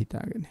කියලා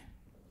හිතාගෙන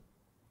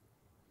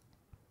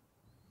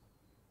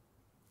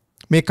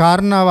මේ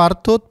කාරණාව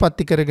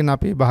අර්ථෝත්පත්ති කරගෙන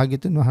අපේ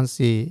භාග්‍යතුන්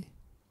වහන්සේ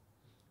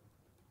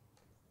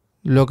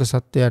ලෝක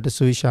සත්වයාට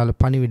සුවිශාල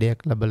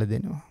පණිවිඩයක් ලබලා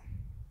දෙනවා.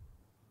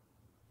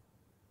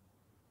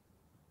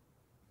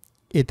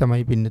 ඒ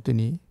තමයි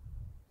පින්නතුනි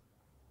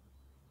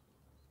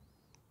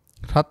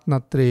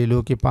රත්නත්‍රයේ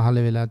ලෝකේ පහළ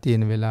වෙලා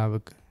තියෙන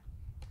වෙලාවක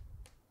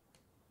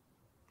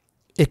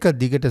එක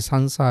දිගට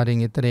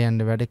සංසාරයෙන් එතර යන්න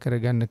වැඩ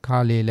කරගන්න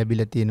කාලය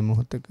ලැබිලා තියෙන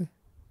මොහොතක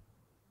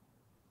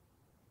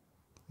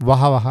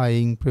වහවහ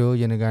එයින්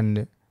ප්‍රයෝජන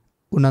ගන්න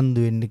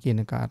උනන්දු වෙන්න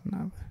කියන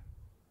කාරණාව.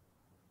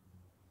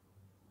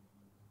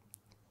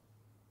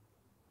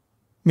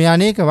 මේ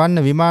අනේක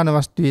වන්න විමාන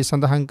වස්තුවේ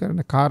සඳහන්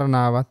කරන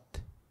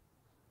කාරණාවත්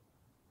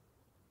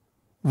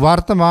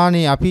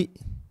වර්තමානයේ අපි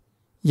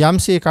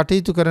යම්සේ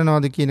කටයුතු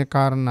කරනවද කියන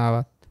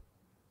කාරණාවත්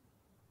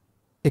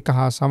එක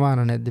හා සමාන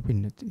නැද්ද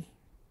පින්නතුනි?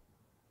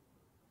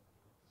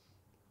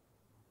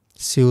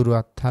 සිවුරු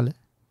අත්හල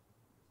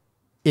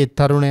ඒ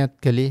තරුණයත්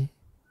කලේ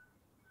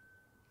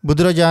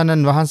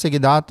බුදුරජාණන්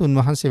වහන්සේගේ ධාතුන්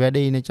වහන්සේ වැඩ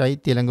ඉන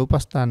චෛත්‍ය ළඟ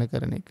උපස්ථාන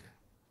කරන එක.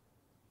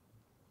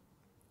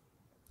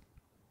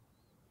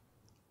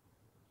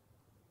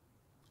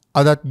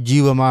 අදත්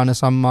ජීවමාන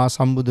සම්මා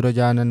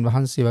සම්බුදුරජාණන්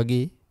වහන්සේ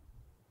වගේ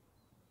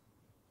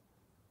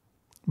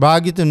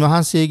භාග්‍යතුන්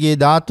වහන්සේගේ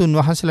ධාතුන්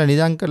වහන්සේලා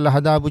නිදන් කරලා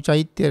හදාපු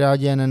චෛත්‍ය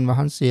රාජයන්න්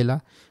වහන්සේලා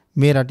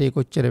මේ රටේ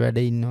කොච්චර වැඩ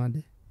ඉන්නවද?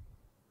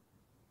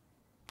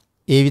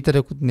 ඒ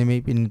විතරකුත්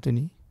නෙමෙයි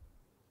පින්නතුනි.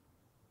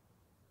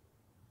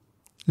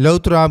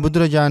 ලෞතර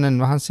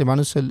බුදුරජාණන් වහන්සේ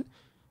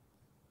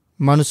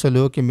මනුස්ස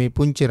ලෝකේ මේ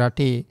පුංචි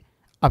රටේ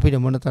අපිට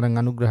මොනතරම්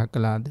අනුග්‍රහ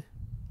කළාද?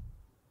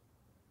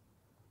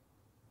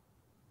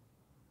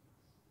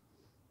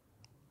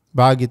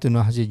 භාග්‍යතුන්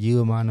වහන්සේ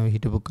ජීවමානව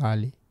හිටපු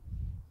කාලේ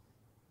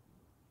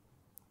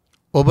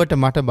ඔබට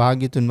මට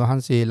භාග්‍යතුන්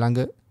වහන්සේ ළඟ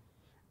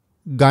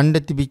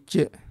ගණ්ඩ තිබිච්ච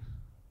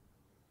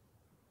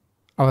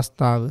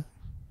අවස්ථාව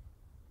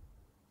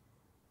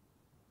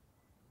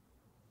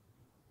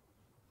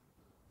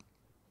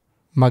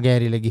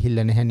මගෑරිලා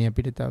ගිහිල්ලා නැහැනේ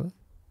අපිට තව.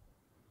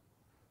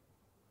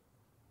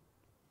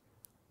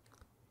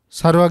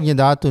 සර්වඥ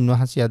ධාතුන්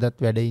වහන්සේ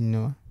අදත් වැඩ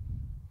ඉන්නවා.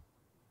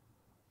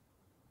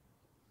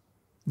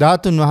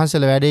 ධාතුන්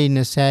වහන්සේලා වැඩ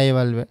ඉන්න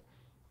සෑයවල්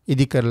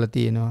ඉදි කරලා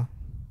තියෙනවා.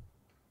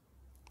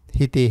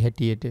 හිතේ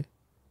හැටියට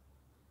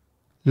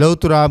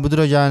ලෞතර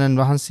බුදුරජාණන්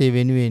වහන්සේ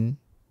වෙනුවෙන්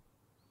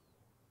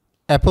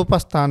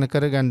අපෝපස්ථාන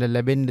කරගන්න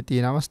ලැබෙන්න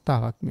තියෙන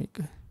අවස්ථාවක් මේක.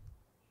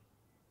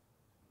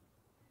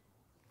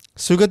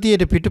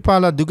 සුගතියට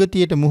පිටුපාලා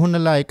දුගතියට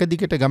මුහුණලා එක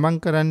දිගට ගමන්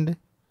කරන්න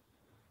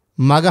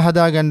මග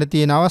හදාගන්න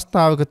තියෙන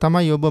අවස්ථාවක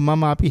තමයි ඔබ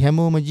මම අපි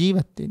හැමෝම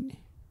ජීවත් වෙන්නේ.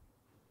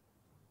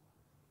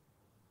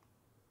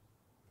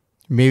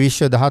 මේ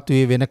විශ්ව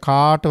ධාතුවේ වෙන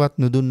කාටවත්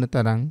නුදුන්න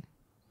තරම්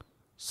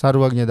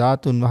සර්වඥ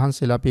ධාතුන්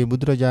වහන්සේලා අපේ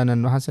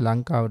බුදුරජාණන් වහන්සේ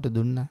ලංකාවට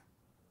දුන්නා.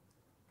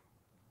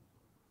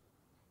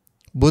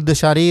 බුද්ධ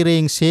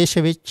ශරීරයෙන් ශේෂ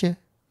වෙච්ච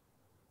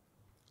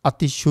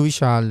අති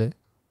සුවිශාල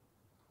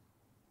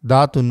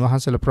ධාතුන්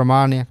වහන්සේලා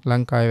ප්‍රමාණයක්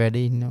ලංකාවේ වැඩ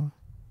ඉන්නවා.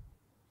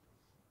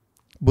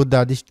 බුද්ධ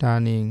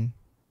අධිෂ්ඨානයෙන්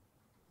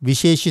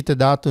විශේෂිත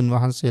ධාතුන්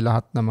වහන්සේලා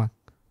 7 නමක්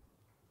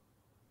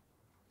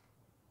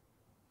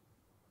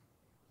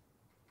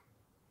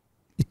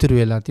ඉතුරු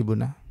වෙලා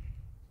තිබුණා.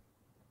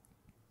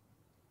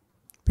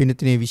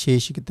 පිනතුනේ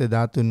විශේෂිත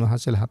ධාතුන්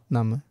වහන්සේලා 7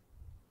 නම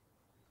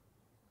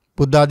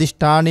බුද්ධ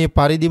අධිෂ්ඨානයේ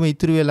පරිදිම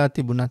ඉතුරු වෙලා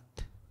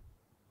තිබුණත්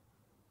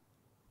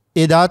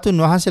ඒ ධාතුන්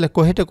වහන්සේලා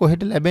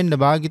කොහෙට ලැබෙන්න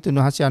භාග්‍යතුන්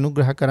වහන්සේ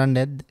අනුග්‍රහ කරන්නේ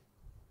නැද්ද?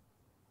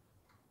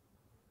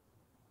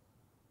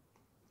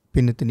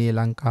 පින්නතුණිය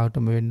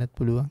ලංකාවටම වෙන්නත්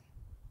පුළුවන්.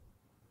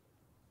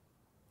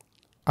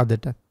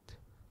 අදටත්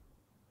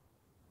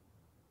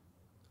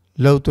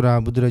ලෞතර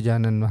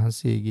බුදුරජාණන්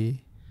වහන්සේගේ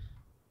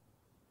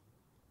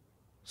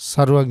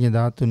සර්වඥ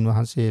ධාතුන්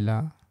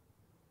වහන්සේලා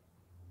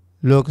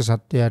ලෝක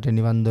සත්වයාට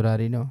නිවන් දොර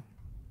අරිනවා.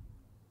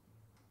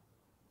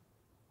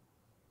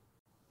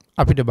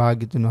 අපිට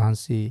භාග්‍යතුන්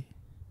වහන්සේ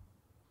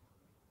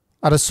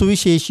අර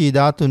සුවිශේෂී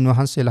ධාතුන්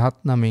වහන්සේලා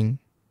 7 නමින්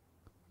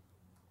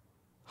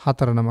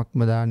 4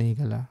 නමක්ම දානය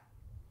කළා.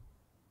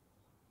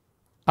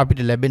 අපිට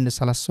ලැබෙන්න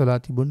සලස්වලා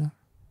තිබුණා.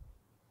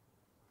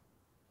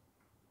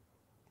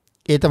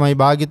 ඒ තමයි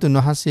භාග්‍යතුන්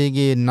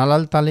වහන්සේගේ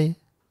නලල් තලය.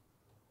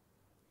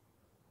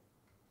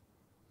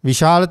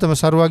 විශාලතම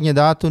සර්වඥ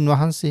ධාතුන්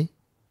වහන්සේ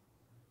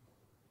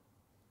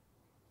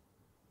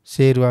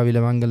සේරුවා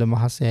විලමංගල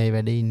මහසෑය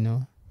වැඩ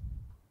ඉන්නවා.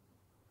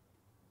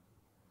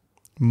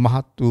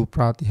 මහත් වූ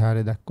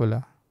ප්‍රාතිහාර්ය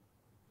දක්වලා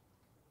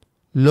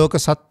ලෝක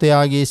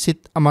සත්වයාගේ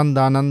සිත්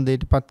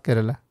අමන්දානන්දයට පත්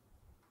කරලා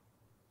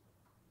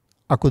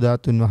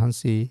අකුධාතුන්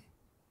වහන්සේ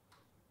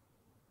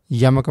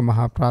යමක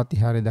මහා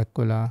ප්‍රාතිහාර්ය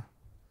දක්වලා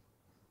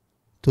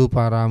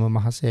තූපාරාම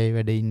මහසෑය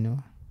වැඩ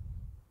ඉන්නවා.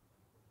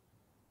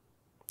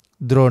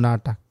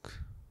 ද්‍රෝණාටක්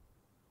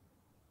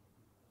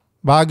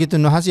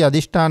භාග්‍යතුන් වහන්සේ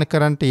අධිෂ්ඨාන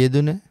කරන්ට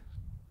යෙදුන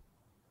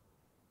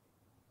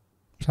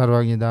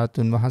සර්වඥ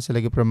ධාතුන්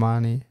වහන්සේලගේ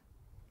ප්‍රමාණය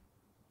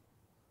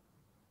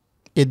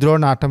ඒ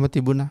ද්‍රෝණ 8ම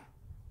තිබුණා.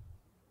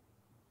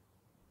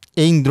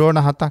 එයින් ද්‍රෝණ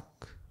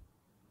 7ක්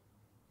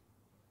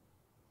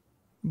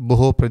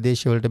බොහෝ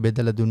ප්‍රදේශවලට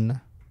බෙදලා දුන්නා.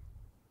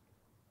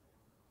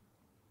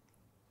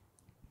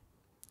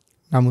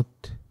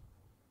 නමුත්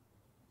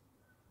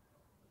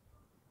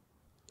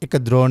එක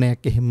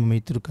ද්‍රෝණයක් එහෙමම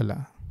ඉතුරු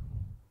කළා.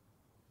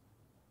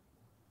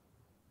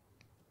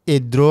 ඒ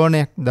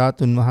ද්‍රෝණයක්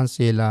ධාතුන්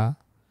වහන්සේලා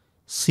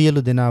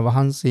සියලු දෙනා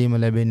වහන්සේම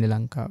ලැබෙන්නේ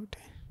ලංකාවට.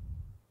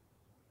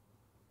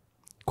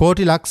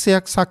 කෝටි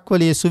ලක්ෂයක්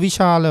සක්වලයේ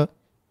සුවිශාල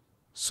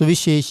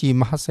සුවිශේෂී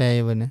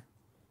මහසෑය වන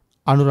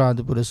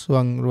අනුරාධපුර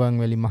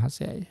රුවන්වැලි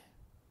මහසෑය.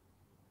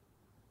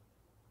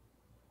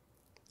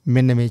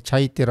 මෙන්න මේ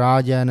චෛත්‍ය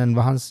රාජානන්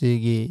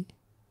වහන්සේගේ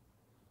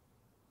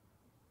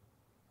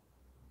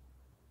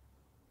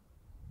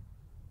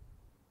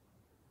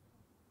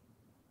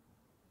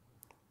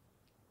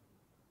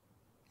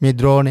මේ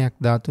ද්‍රෝණයක්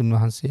ධාතුන්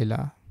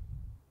වහන්සේලා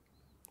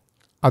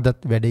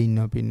අදත් වැඩ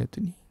ඉන්නවා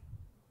පින්නතුනි.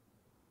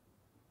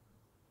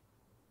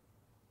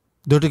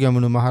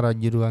 දොටුගැමුණු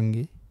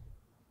මහරජුරුවන්ගේ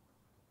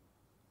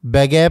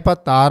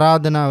බැගෑපත්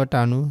ආරාධනාවට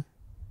අනුව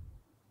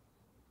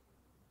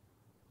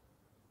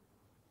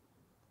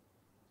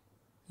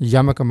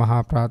යමක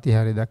මහා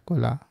ප්‍රාතිහාර්ය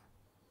දක්වලා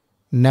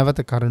නැවත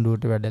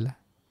කරඬුවට වැඩලා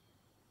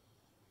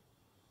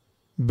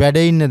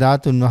වැඩ ඉන්න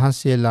ධාතුන්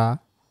වහන්සේලා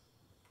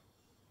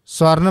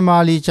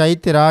ස්වර්ණමාලී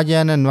චෛත්‍ය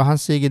රාජානන්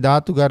වහන්සේගේ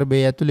ධාතු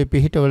ගර්භයේ ඇතුලේ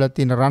පිහිටවල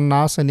තියෙන රන්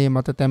ආසනයේ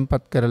මත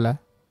තැන්පත් කරලා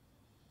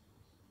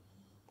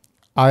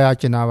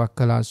ආයාචනාවක්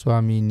කළා.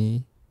 ස්වාමීනි,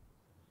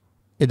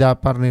 එදා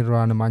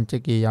පරිනිර්වාණ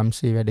මංචකයේ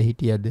යම්සේ වැඩ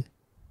හිටියද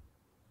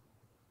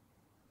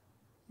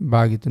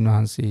භාග්‍යතුන්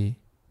වහන්සේ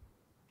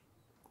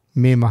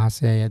මේ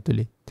මහසෑය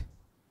ඇතුළෙත්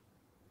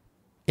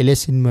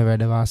එලෙසින්ම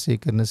වැඩ වාසය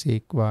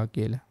කරනසේක්වා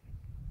කියලා.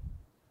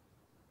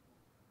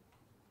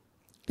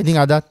 ඉතින්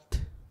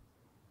අදත්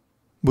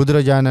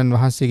බුදුරජාණන්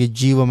වහන්සේගේ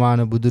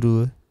ජීවමාන බුදුරුව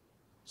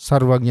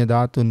සර්වඥ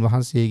ධාතුන්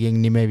වහන්සේගෙන්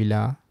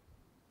නිමැවිලා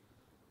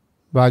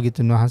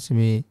භාග්‍යතුන් වහන්සේ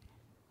මේ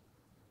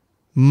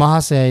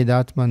මහසෑය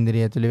ධාතු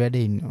මන්දිරය ඇතුළේ වැඩ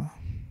ඉන්නවා.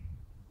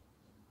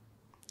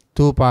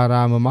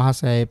 තූපාරාම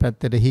මහසෑය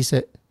පැත්තට හිස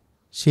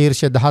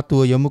ශීර්ෂ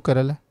ධාතුව යොමු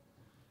කරලා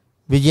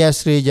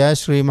විජයශ්‍රී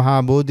ජයශ්‍රී මහා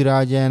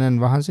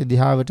බෝධිරාජානන් වහන්සේ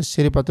දිහාවට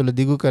සිරිපතුල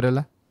දිගු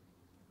කරලා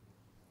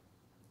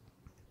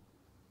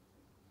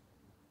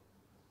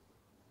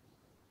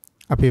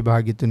අපේ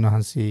භාග්‍යතුන්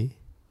වහන්සේ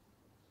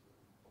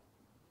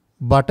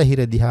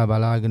බටහිර දිහා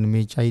බලාගෙන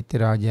මේ චෛත්‍ය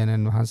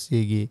රාජානන්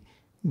වහන්සේගේ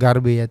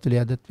ගර්භය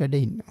ඇතුලේ අදත් වැඩ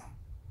ඉන්නවා.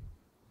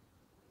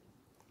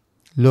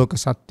 ලෝක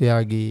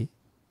සත්වයාගේ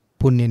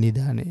පුණ්‍ය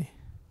නිධානය,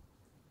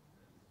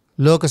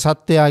 ලෝක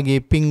සත්වයාගේ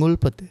පින්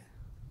උල්පත.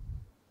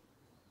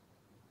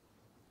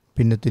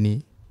 පින්නතුනි,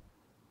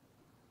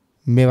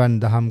 මෙවන්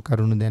දහම්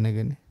කරුණු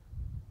දැනගෙන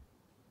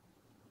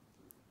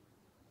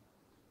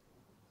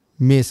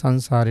මේ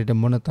සංසාරයට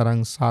මොනතරම්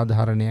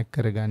සාධාරණයක්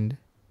කරගන්න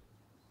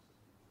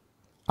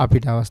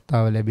අපිට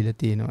අවස්ථාව ලැබිලා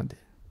තියෙනවද?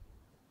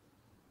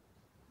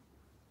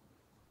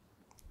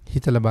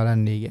 හිතලා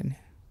බලන්නේ ගැන.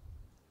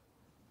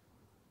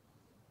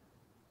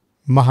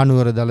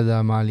 මහනුවර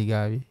දළදා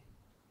මාලිගාවේ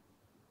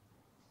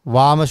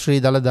වාම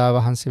ශ්‍රී දළදා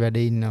වහන්සේ වැඩ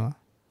ඉන්නවා.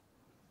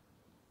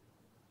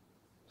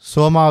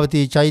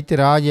 සෝමාවතී චෛත්‍ය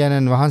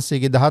රාජානන්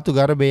වහන්සේගේ ධාතු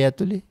ගර්භය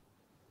ඇතුලේ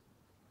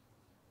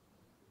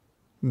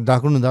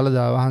දකුණු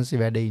දළදා වහන්සේ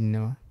වැඩ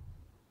ඉන්නවා.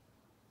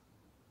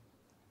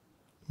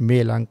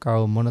 මේ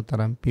ලංකාව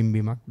මොනතරම්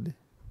පිම්බිමක්ද?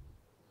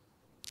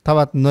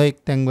 තවත් නොඑක්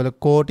තැන්වල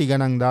කෝටි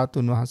ගණන්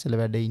ධාතුන්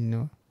වහන්සේලා වැඩ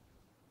ඉන්නවා.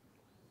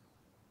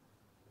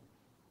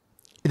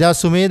 එදා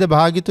සුමේද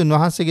භාග්‍යතුන්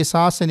වහන්සේගේ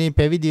ශාසනයේ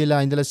පැවිදි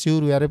වෙලා ඉඳලා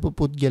සිවුරු ඇරපු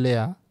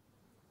පුද්ගලයා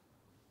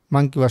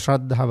මං කිව්වා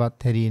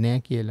ශ්‍රද්ධාවත් හැරියේ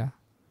නෑ කියලා.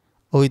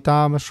 ඔය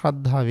ඊටාම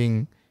ශ්‍රද්ධාවෙන්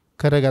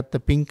කරගත්ත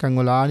පින්කම්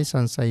වල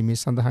ආනිසංසයි මේ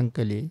සඳහන්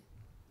කළේ.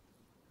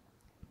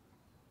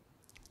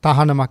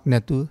 තහනමක්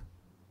නැතුව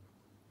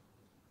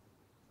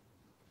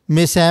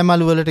මේ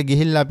සෑමලු වලට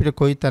ගිහිල්ලා අපිට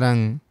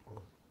කොයිතරම්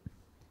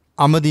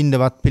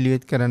අමදින්නවත්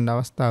පිළිවෙත් කරන්න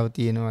අවස්ථාව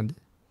තියෙනවද?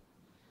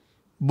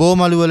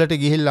 බෝමලු වලට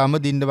ගිහිල්ලා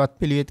අමදින්නවත්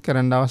පිළිවෙත්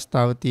කරන්න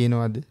අවස්ථාව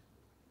තියෙනවද?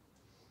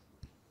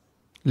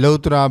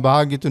 ලෞතර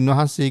භාග්‍යතුන්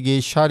වහන්සේගේ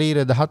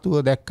ශරීර ධාතුව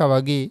දැක්කා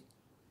වගේ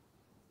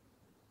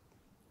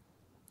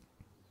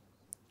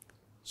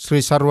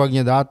ශ්‍රී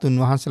සර්වඥ ධාතුන්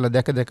වහන්සේලා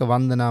දැක දැක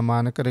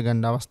වන්දනාමාන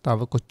කරගන්න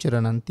අවස්ථාව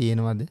කොච්චරනම්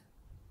තියෙනවද?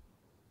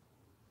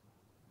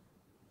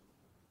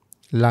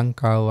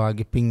 ලංකාව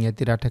වගේ පින්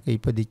ඇති රටක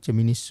ඉපදිච්ච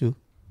මිනිස්සු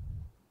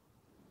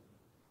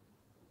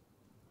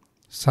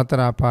සතර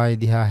අපාය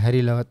දිහා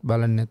හැරිලවත්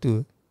බලන්නේ නැතුව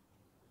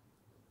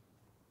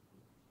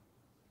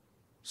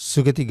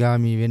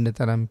සුගතිගාමී වෙන්න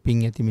තරම් පින්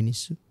ඇති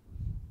මිනිස්සු.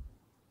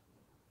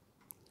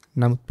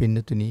 නමුත්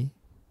පින්නතුනි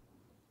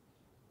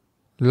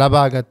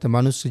ලබාගත්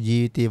මනුස්ස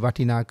ජීවිතයේ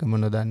වටිනාකම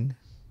නොදන්න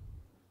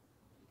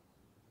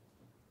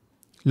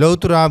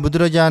ලෞතර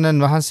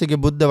බුදුරජාණන් වහන්සේගේ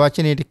බුද්ධ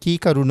වචනයට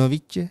කීකරු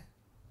නොවිච්ච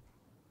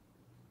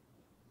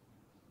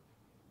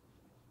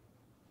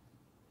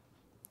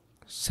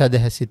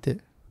සදහැසිත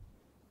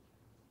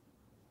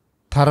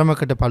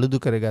තරමකට paludu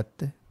කරගත්ත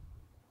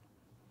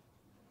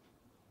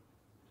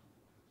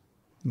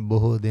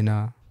බොහෝ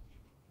දෙනා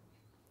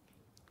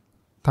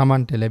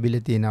තමන්ට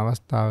ලැබිලා තියෙන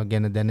අවස්ථාව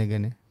ගැන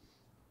දැනගෙන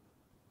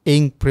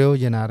එයින්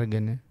ප්‍රයෝජන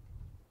අරගෙන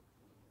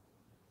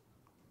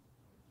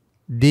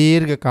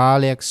දීර්ඝ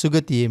කාලයක්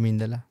සුගතියෙම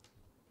ඉඳලා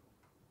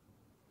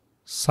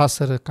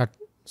සසර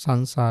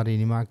සංසාරේ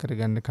නිමා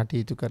කරගන්න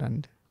කටයුතු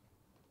කරන්න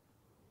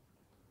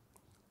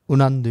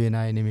උනන්දු වෙන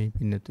අය නෙමෙයි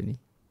පින්නතුනි.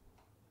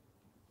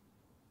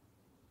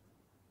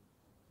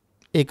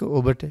 ඒක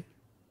ඔබට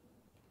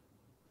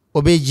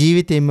ඔබේ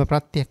ජීවිතයෙන්ම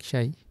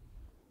ප්‍රත්‍යක්ෂයි.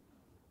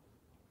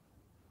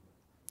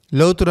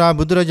 ලෞතර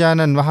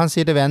බුදුරජාණන්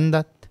වහන්සේට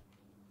වැන්දත්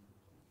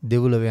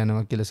දෙව්ලොව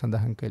යනවා කියලා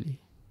සඳහන් කළේ.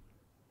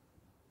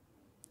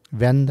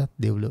 වැන්දත්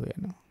දෙව්ලොව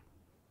යනවා.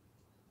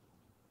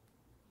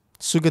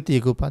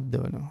 සුගතියක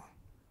උපද්දවනවා.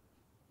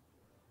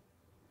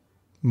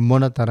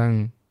 මොනතරම්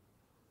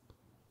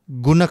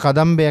ගුණ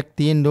කදම්බයක්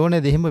තියෙන්න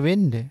ඕනේද එහෙම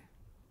වෙන්න?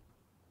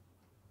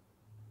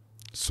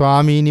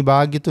 ස්වාමීනි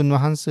භාග්‍යතුන්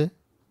වහන්සේ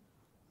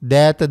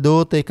දෑත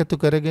දෝත එකතු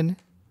කරගෙන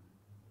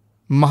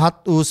මහත්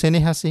වූ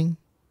සෙනෙහසින්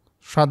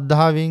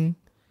ශ්‍රද්ධාවෙන්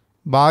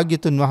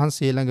භාග්‍යතුන්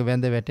වහන්සේ ළඟ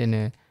වැඳ වැටෙන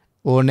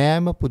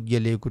ඕනෑම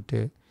පුද්ගලයෙකුට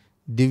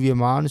දිව්‍ය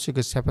මානුෂික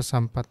සැප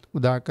සම්පත්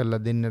උදා කරලා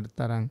දෙන්නට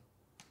තරම්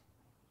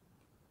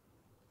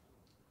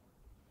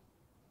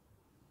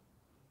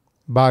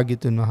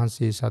භාග්‍යතුන්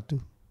වහන්සේ සතු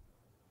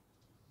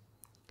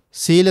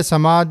සීල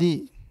සමාධි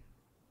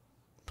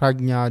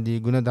ප්‍රඥාදී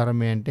ගුණ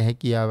ධර්මයන්ට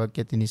හැකියාවක්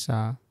ඇති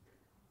නිසා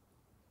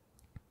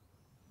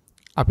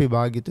අපි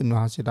භාග්‍යතුන්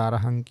වහන්සේට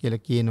අරහං කියලා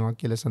කියනවා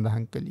කියලා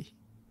සඳහන් කළේ.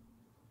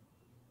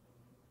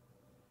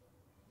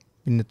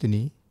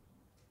 පින්නතුනි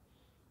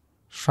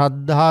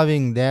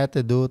ශ්‍රද්ධාවෙන් දෑත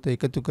දෝත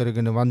එකතු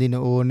කරගෙන වඳින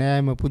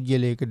ඕනෑම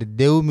පුජ්‍යලයකට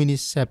දෙව්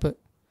මිනිස් සැප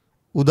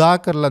උදා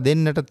කරලා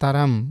දෙන්නට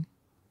තරම්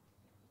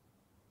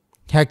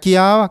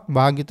හැකියාවක්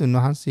භාග්‍යතුන්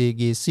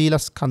වහන්සේගේ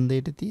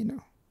සීලස්කන්ධයට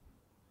තියෙනවා.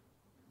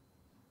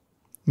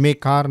 මේ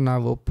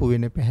කාරණාව ඔප්පු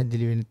වෙන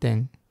පැහැදිලි වෙන තැන්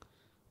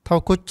තව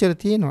කොච්චර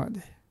තියෙනවද?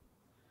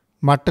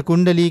 මට්ට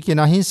කුණ්ඩලී කියන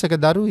අහිංසක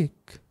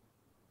දරුවෙක්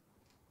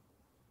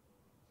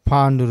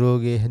පාණ්ඩු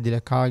රෝගයේ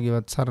හැදිලා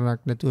කාගේවත්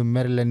සරණක් නැතුව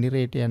මැරිලා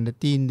නිරේට යන්න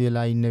තීන්දුව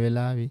වෙලා ඉන්න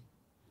වෙලාවේ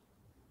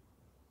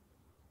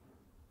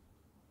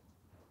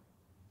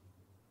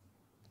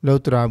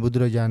ලෞතර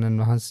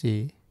බුදුරජාණන් වහන්සේ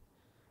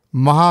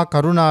මහා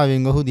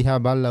කරුණාවෙන් ඔහු දිහා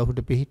බලලා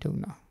ඔහුට පිහිට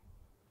වුණා.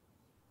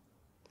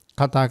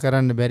 කතා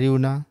කරන්න බැරි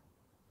වුණා.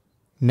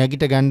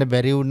 නැගිට ගන්න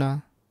බැරි වුණා.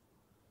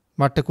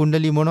 මට්ට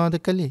කුණ්ඩලී මොනවද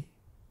කළේ?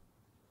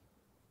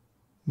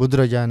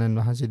 බුදුරජාණන්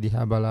වහන්සේ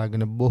දිහා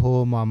බලාගෙන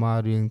බොහෝම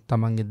අමාරුවෙන්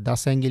තමන්ගේ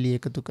දසැඟිලි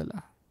එකතු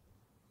කළා.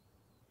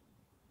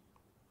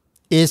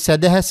 ඒ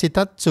සදහැ සිතත්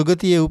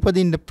සුගතියේ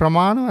උපදින්න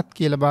ප්‍රමාණවත්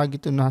කියලා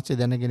භාග්‍යතුන් වහන්සේ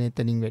දැනගෙන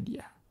එතනින්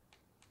වැඩියා.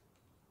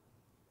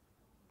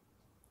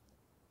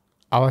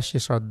 අවශ්‍ය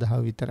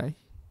ශ්‍රද්ධාව විතරයි.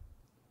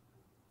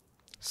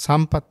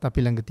 සම්පත්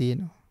අපි ළඟ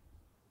තියෙනවා.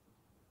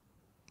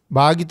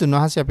 භාග්‍යතුන්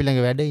වහන්සේ අපි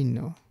ළඟ වැඩ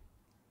ඉන්නවා.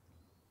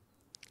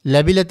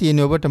 ලැබිලා තියෙන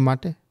ඔබට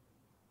මට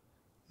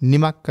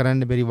නිමක්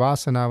කරන්න බැරි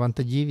වාසනාවන්ත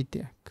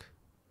ජීවිතයක්.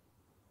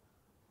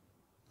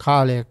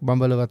 කාලයක්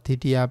බඹලවත්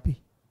හිටියා අපි.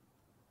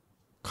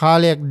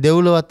 කාලයක්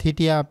දෙව්ලොවත්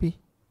හිටියා අපි.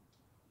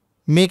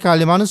 මේ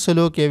කාලේ මනුස්ස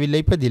ලෝකයේ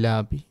ඇවිල්ලා ඉපදිලා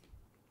අපි.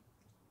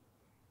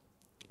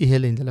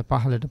 ඉහළ ඉඳලා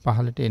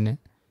පහළට එන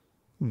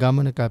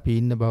ගමනක අපි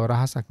ඉන්න බව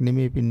රහසක්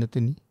නෙමෙයි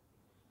පින්නතුනි.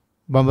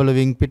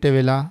 බඹලොවින් පිට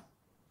වෙලා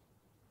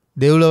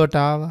දෙව්ලොවට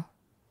ආවා.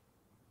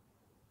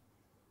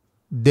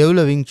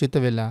 දෙව්ලොවින් චුත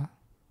වෙලා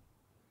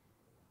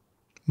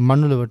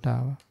මනුලවට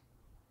ආවා.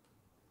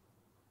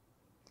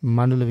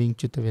 මනුලවින්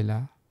චුත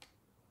වෙලා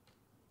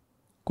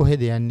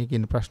කොහෙද යන්නේ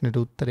කියන ප්‍රශ්නෙට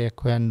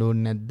උත්තරයක් හොයන්න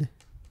ඕනේ නැද්ද?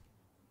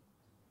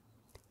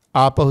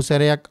 ආපහු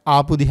සැරයක්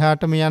ආපු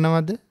දිහාටම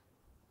යනවද?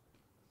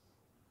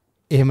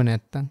 එහෙම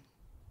නැත්තම්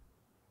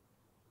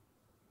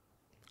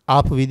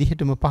ආපු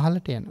විදිහටම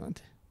පහළට යනවද?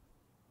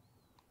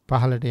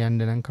 පහළට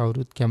යන්න නම්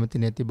කවුරුත් කැමති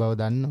නැති බව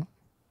දන්නවා.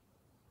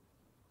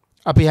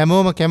 අපි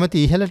හැමෝම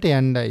කැමති ඉහළට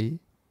යන්නයි.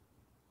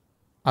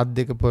 අත්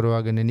දෙක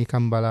පොරවගෙන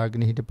නිකම්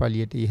බලාගෙන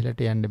හිටපලියට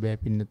ඉහළට යන්න බෑ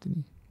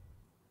පින්නතුනි.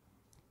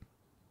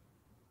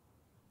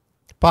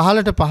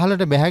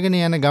 පහළට බැහැගෙන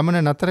යන ගමන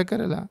නතර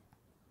කරලා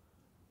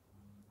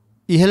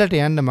ඉහළට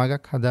යන්න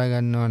මගක් හදා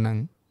ගන්නවා නම්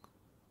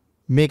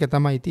මේක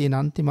තමයි තියෙන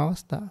අන්තිම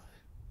අවස්ථාව.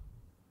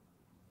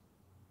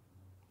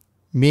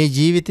 මේ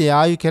ජීවිතයේ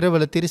ආයු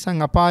කෙරවල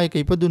තිරිසන් අපායක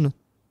ඉපදුණොත්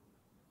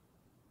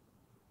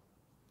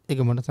ඒක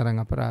මොන තරම්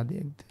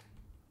අපරාධයක්ද?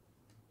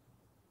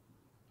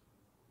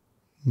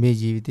 මේ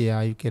ජීවිතයේ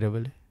ආයු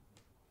කෙරවල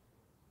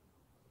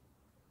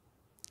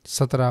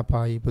සතර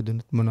අපායේ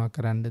ඉපදුණොත් මොනවා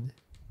කරන්නද?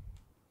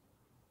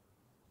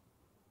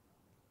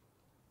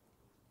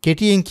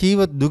 කෙටියෙන්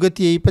කීවොත්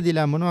දුගතියේ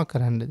ඉපදිලා මොනවා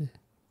කරන්නද?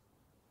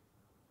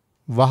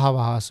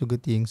 වහ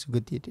සුගතියෙන්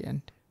සුගතියට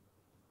යන්න.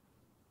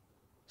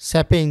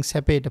 සැපෙන්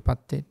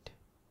සැපයටපත් වෙන්න.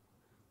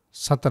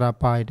 සතර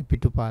අපායට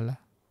පිටුපාලා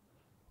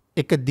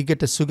එක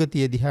දිගට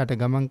සුගතිය දිහාට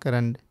ගමන්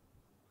කරන්න.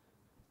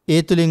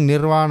 ඒ තුලින්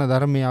නිර්වාණ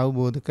ධර්මය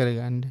අවබෝධ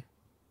කරගන්න.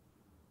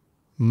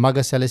 මග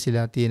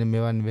සැලසිලා තියෙන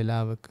මෙවන්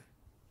වෙලාවක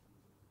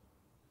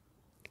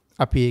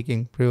අපි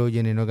එකෙන්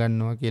ප්‍රයෝජනෙ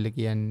නොගන්නවා කියලා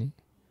කියන්නේ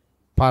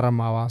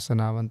පරම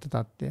අවාසනාවන්ත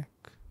තත්ත්වයක්.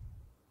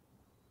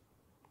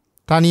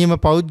 තනියම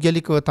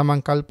පෞද්ගලිකව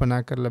තමන්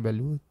කල්පනා කරලා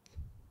බැලුවොත්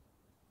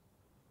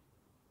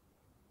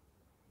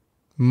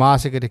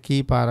මාසෙකට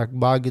කී පාරක්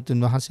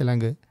භාග්‍යතුන් වහන්සේ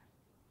ළඟ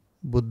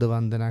බුද්ධ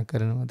වන්දනා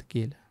කරනවද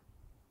කියලා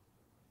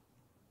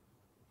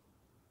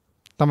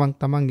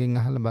තමන්ගෙන්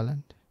අහලා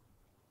බලන්න.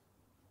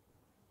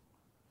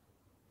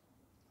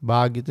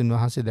 භාග්‍යතුන්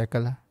වහන්සේ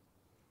දැකලා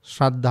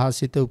ශ්‍රද්ධා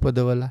සිත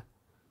උපදවලා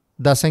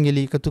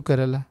දසඟිලි එකතු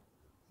කරලා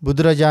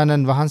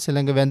බුදුරජාණන් වහන්සේ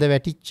ළඟ වැඳ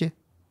වැටිච්ච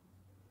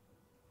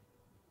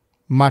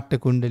මට්ට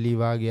කුණ්ඩලී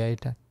වාගේ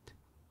අයටත්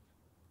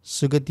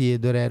සුගතියේ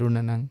දොර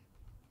ඇරුණා නම්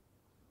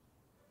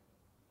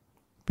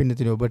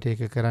පින්නතින ඔබට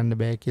ඒක කරන්න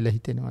බෑ කියලා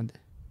හිතෙනවද?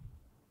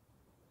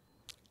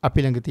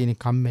 අපි ළඟ තියෙන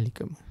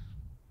කම්මැලිකම.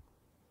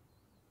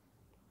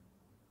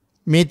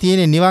 මේ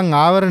තියෙන නිවන්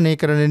ආවරණය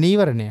කරන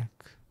නීවරණයක්.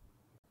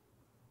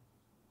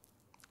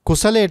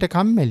 කුසලයට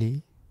කම්මැලි,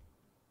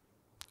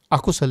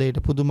 අකුසලයට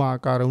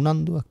පුදුමාකාර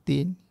උනන්දුවක්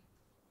තියෙන්නේ.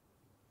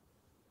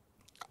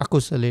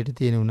 අකුසලයට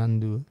තියෙන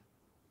උනන්දුව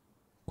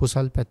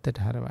කුසල් පැත්තට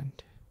හරවන්න.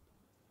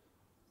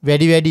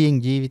 වැඩියෙන්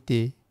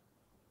ජීවිතේ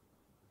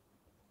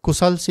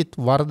කුසල් සිත්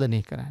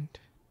වර්ධනය කරන්න.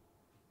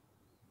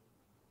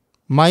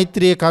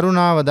 මෛත්‍රිය,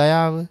 කරුණාව,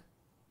 දයාව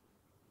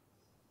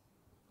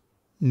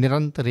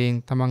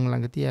නිරන්තරයෙන් තමන්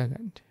ළඟ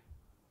තියාගන්න.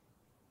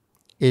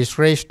 ඒ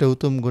ශ්‍රේෂ්ඨ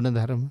උතුම් ගුණ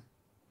ධර්ම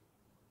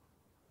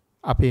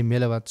අපේ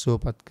මෙලවත්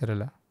සුවපත්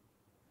කරලා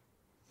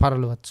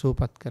පරලොවත්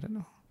සුවපත්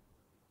කරනවා.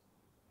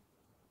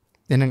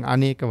 එහෙනම්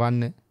අනේක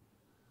වන්න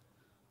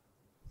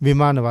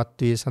විමාන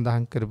වත්වයේ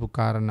සඳහන් කරපු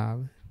කාරණාව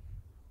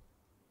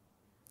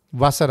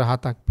වසර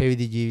 7ක්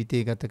පැවිදි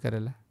ජීවිතය ගත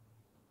කරලා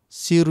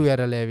සිවුරු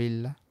ඇරලා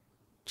ඇවිල්ලා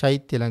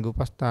චෛත්‍ය ළඟ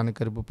උපස්ථාන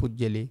කරපු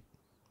පුජ්‍යලේ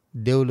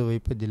දෙව්ලොව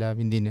ඉපදිලා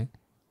විඳින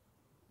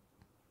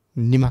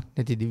නිමක්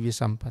නැති දිව්‍ය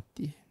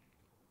සම්පත්තිය.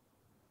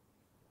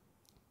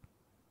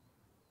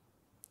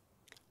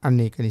 අන්න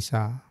ඒක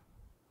නිසා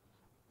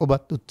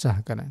ඔබත් උත්සාහ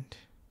කරන්න.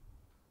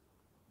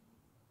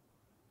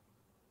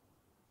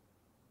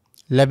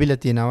 ලැබිලා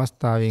තියෙන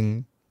අවස්ථාවෙන්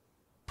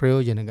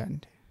ප්‍රයෝජන ගන්න.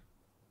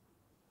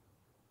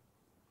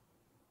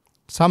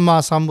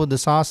 සම්මා සම්බුද්ධ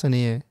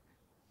ශාසනය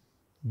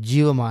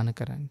ජීවමාන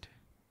කරන්න.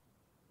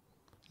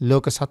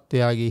 ලෝක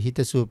සත්වයාගේ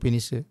හිතසුව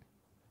පිණිස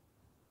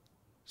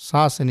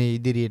ශාසනය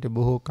ඉදිරියට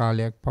බොහෝ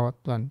කාලයක්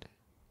පවත්වන්න.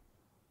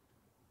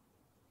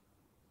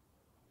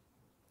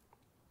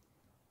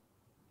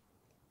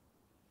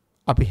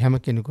 අපි හැම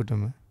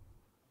කෙනෙකුටම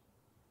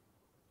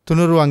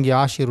තුනුරුවන්ගේ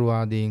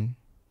ආශිර්වාදයෙන්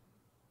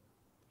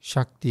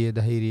ශක්තිය,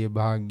 ධෛර්යය,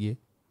 වාග්ය,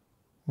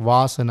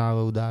 වාසනාව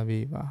උදා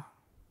වේවා.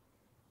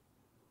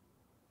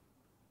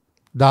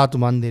 ධාතු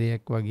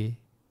මන්දිරයක් වගේ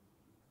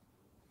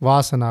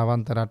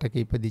වාසනාවන්ත රටක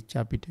ඉපදිච්ච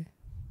අපිට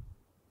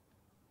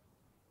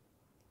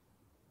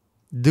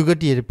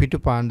දුගටියට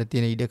පිටුපාන්න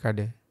තියෙන ඉඩකඩ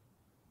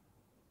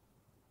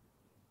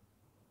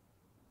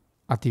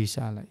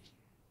අතිවිශාලයි.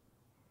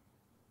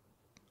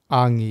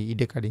 ආන්ගේ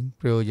ඉඩකඩින්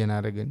ප්‍රයෝජන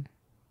අරගෙන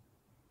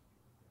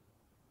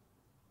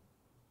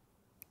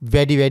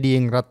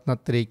වැඩියෙන්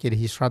රත්නත්‍රය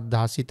කෙරෙහි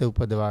ශ්‍රද්ධා සිත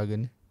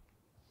උපදවාගෙන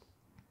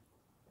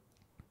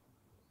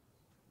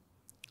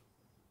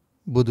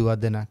බුදු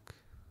වදනක්,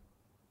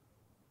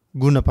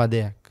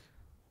 ගුණපදයක්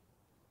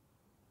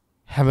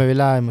හැම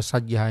වෙලාවෙම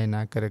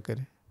සජ්ජායනා කර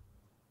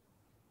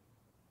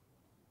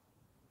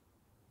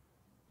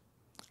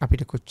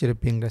අපිට කොච්චර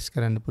පින් රැස්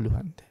කරන්න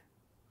පුළුවන්ද?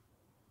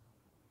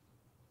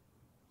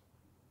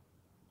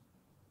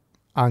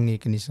 අන්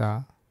ඒක නිසා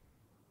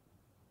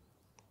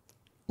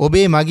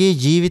ඔබේ මගේ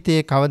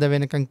ජීවිතයේ කවද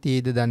වෙනකන්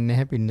තියේද දන්නේ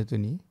නැහැ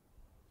පින්නතුනි.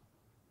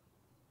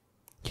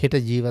 හෙට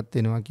ජීවත්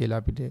වෙනවා කියලා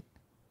අපිට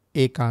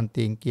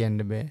ඒකාන්තයෙන් කියන්න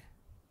බෑ.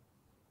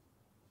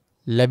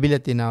 ලැබිලා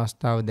තියෙන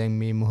අවස්ථාව දැන්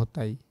මේ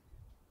මොහොතයි.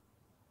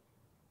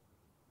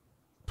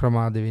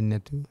 ප්‍රමාද වෙන්නේ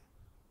නැතුව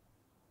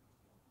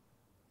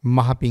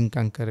මහ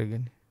පිංකම්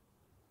කරගෙන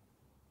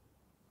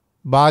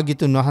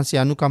භාග්‍යතුන් වහන්සේ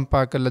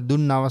අනුකම්පා කරලා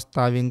දුන්න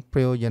අවස්ථාවෙන්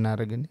ප්‍රයෝජන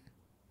අරගෙන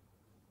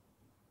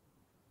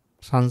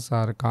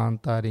සංසාර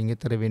කාන්තාරයෙන්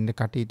එතර වෙන්න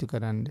කටයුතු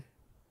කරන්න.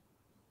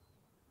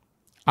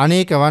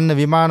 අනේක වන්න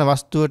විමාන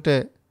වස්තුවට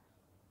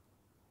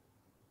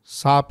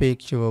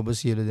සාපේක්ෂව ඔබ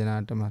සියලු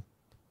දෙනාටමත්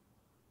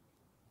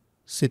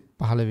සිත්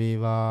පහළ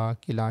වේවා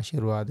කියලා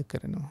ආශිර්වාද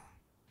කරනවා.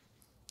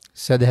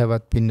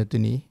 සදහවත්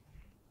පින්නතුනි,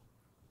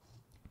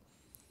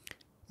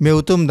 මේ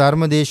උතුම්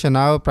ධර්ම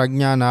දේශනාව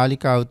ප්‍රඥා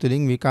නාලිකාව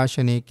තුළින්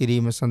විකාශනය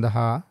කිරීම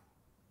සඳහා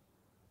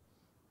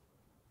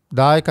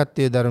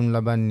දායකත්වයේ දරනු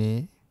ලබන්නේ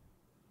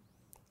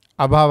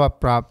අභාව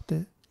ප්‍රාප්ත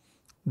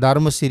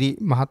ධර්මසිරි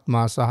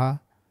මහත්මයා සහ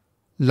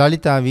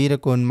ලලිතා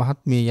වීරකෝන්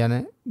මහත්මිය යන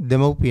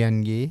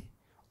දෙමව්පියන්ගේ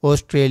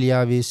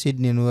ඕස්ට්‍රේලියාවේ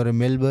සිඩ්නි නුවර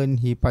මෙල්බර්න්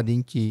හි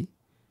පදිංචි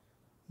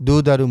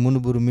දූදරු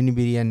මුණුබුරු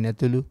මිනිබිරියන්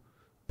ඇතුළු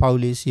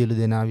පවුලේ සියලු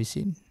දෙනා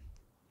විසින්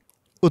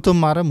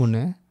උතුම් අරමුණ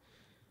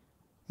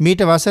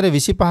මීට වසර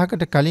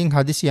 25කට කලින්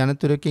හදිසි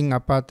අනතුරකින්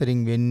අප අතරින්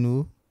වෙන්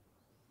වූ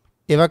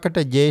එවකට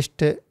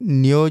ජ්‍යෙෂ්ඨ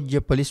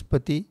නියෝජ්‍ය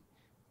පොලිස්පති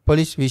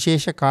පොලිස්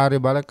විශේෂ කාර්ය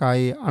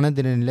බලකායේ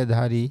අනදින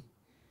නිලධාරී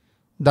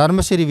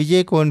ධර්මසිරි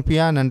විජේකෝන්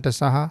පියාණන්ට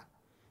සහ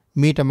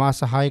මීට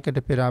මාස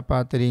 6කට පෙර අප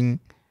අතරින්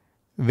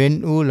වෙන්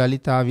වූ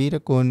ලලිතා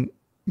වීරකෝන්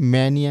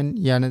මෑණියන්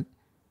යන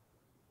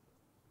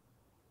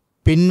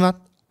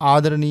පින්වත්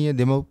ආදරණීය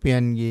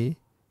දෙමව්පියන්ගේ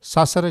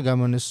සසර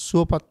ගමන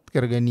සුවපත්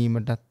කර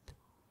ගැනීමටත්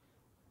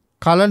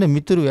කලන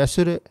මිතුරු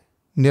ඇසුර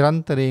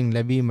නිරන්තරයෙන්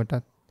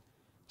ලැබීමටත්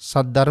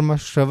සද්ධර්ම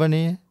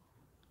ශ්‍රවණය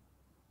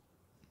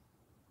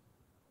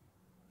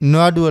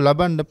නොඅඩුව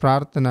ලබන්න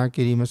ප්‍රාර්ථනා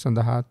කිරීම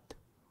සඳහාත්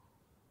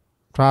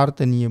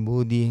ප්‍රාර්ථනීය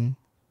බෝධියෙන්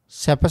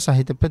සැප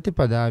සහිත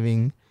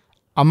ප්‍රතිපදාවෙන්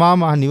අමා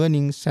මහ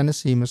නිවනින්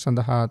සැනසීම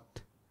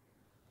සඳහාත්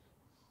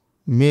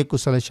මේ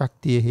කුසල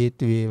ශක්තිය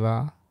හේතු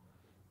වේවා.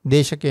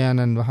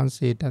 දේශකයන්න්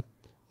වහන්සේටත්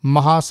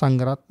මහා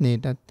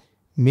සංඝරත්නයටත්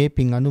මේ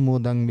පින්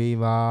අනුමෝදන්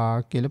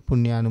වේවා කියලා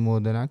පුණ්‍ය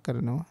අනුමෝදනා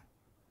කරනවා.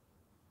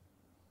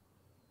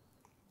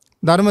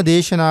 ධර්ම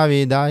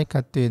දේශනාවේ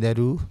දායකත්වයේ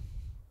දරූ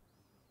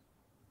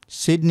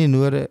සිඩ්නි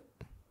නුවර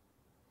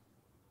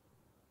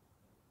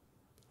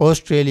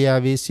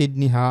ඕස්ට්‍රේලියාවේ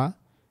සිඩ්නි හා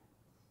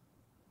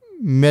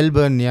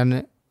මෙල්බර්න් යන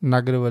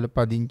නගරවල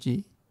පදිංචි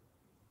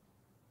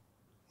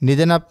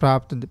නිදන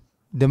ප්‍රාප්ත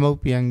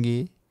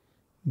දෙමව්පියන්ගේ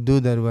දූ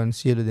දරුවන්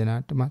සියලු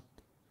දෙනාටමත්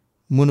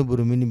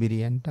මුණුබුරු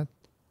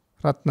මිනිබිරියන්ටත්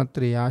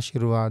රත්නත්‍රයේ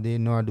ආශිර්වාදේ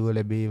නොඅඩුව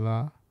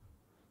ලැබේවා.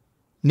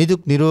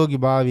 නිදුක් නිරෝගී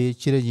භාවයේ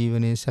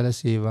චිරජීවනයේ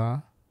සැලසේවා.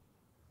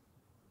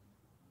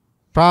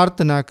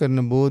 ප්‍රාර්ථනා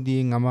කරන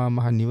බෝධියෙන් අමා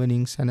මහ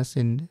නිවනින්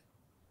සැනසෙන්න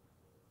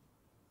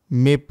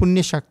මේ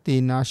පුණ්‍ය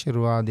ශක්තියින්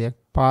ආශිර්වාදයක්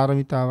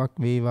පාරමිතාවක්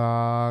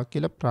වේවා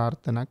කියලා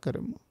ප්‍රාර්ථනා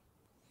කරමු.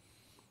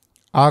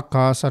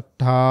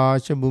 ආකාසට්ඨා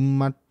ච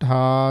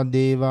බුම්මට්ඨා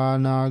දේවා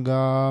නාග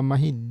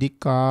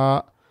මහිද්దికා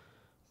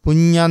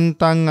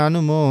පුඤ්ඤන්තං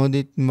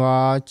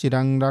අනුමෝදිත්වා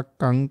චිරං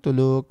රක්ඛන්තු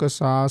ලෝක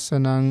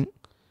සාසනං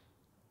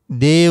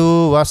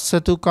දේවෝ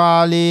වස්සතු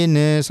කාලේන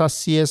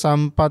සස්ය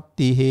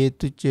සම්පatti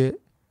හේතුච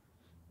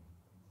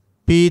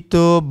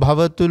පීතෝ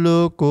භවතු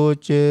ලෝකෝ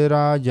ච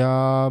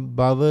රාජා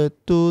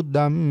භවතු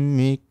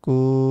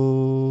ධම්මිකෝ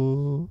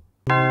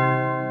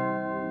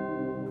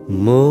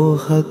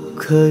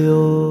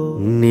මෝහක්ඛයෝ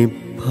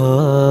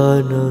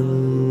නිබ්බානං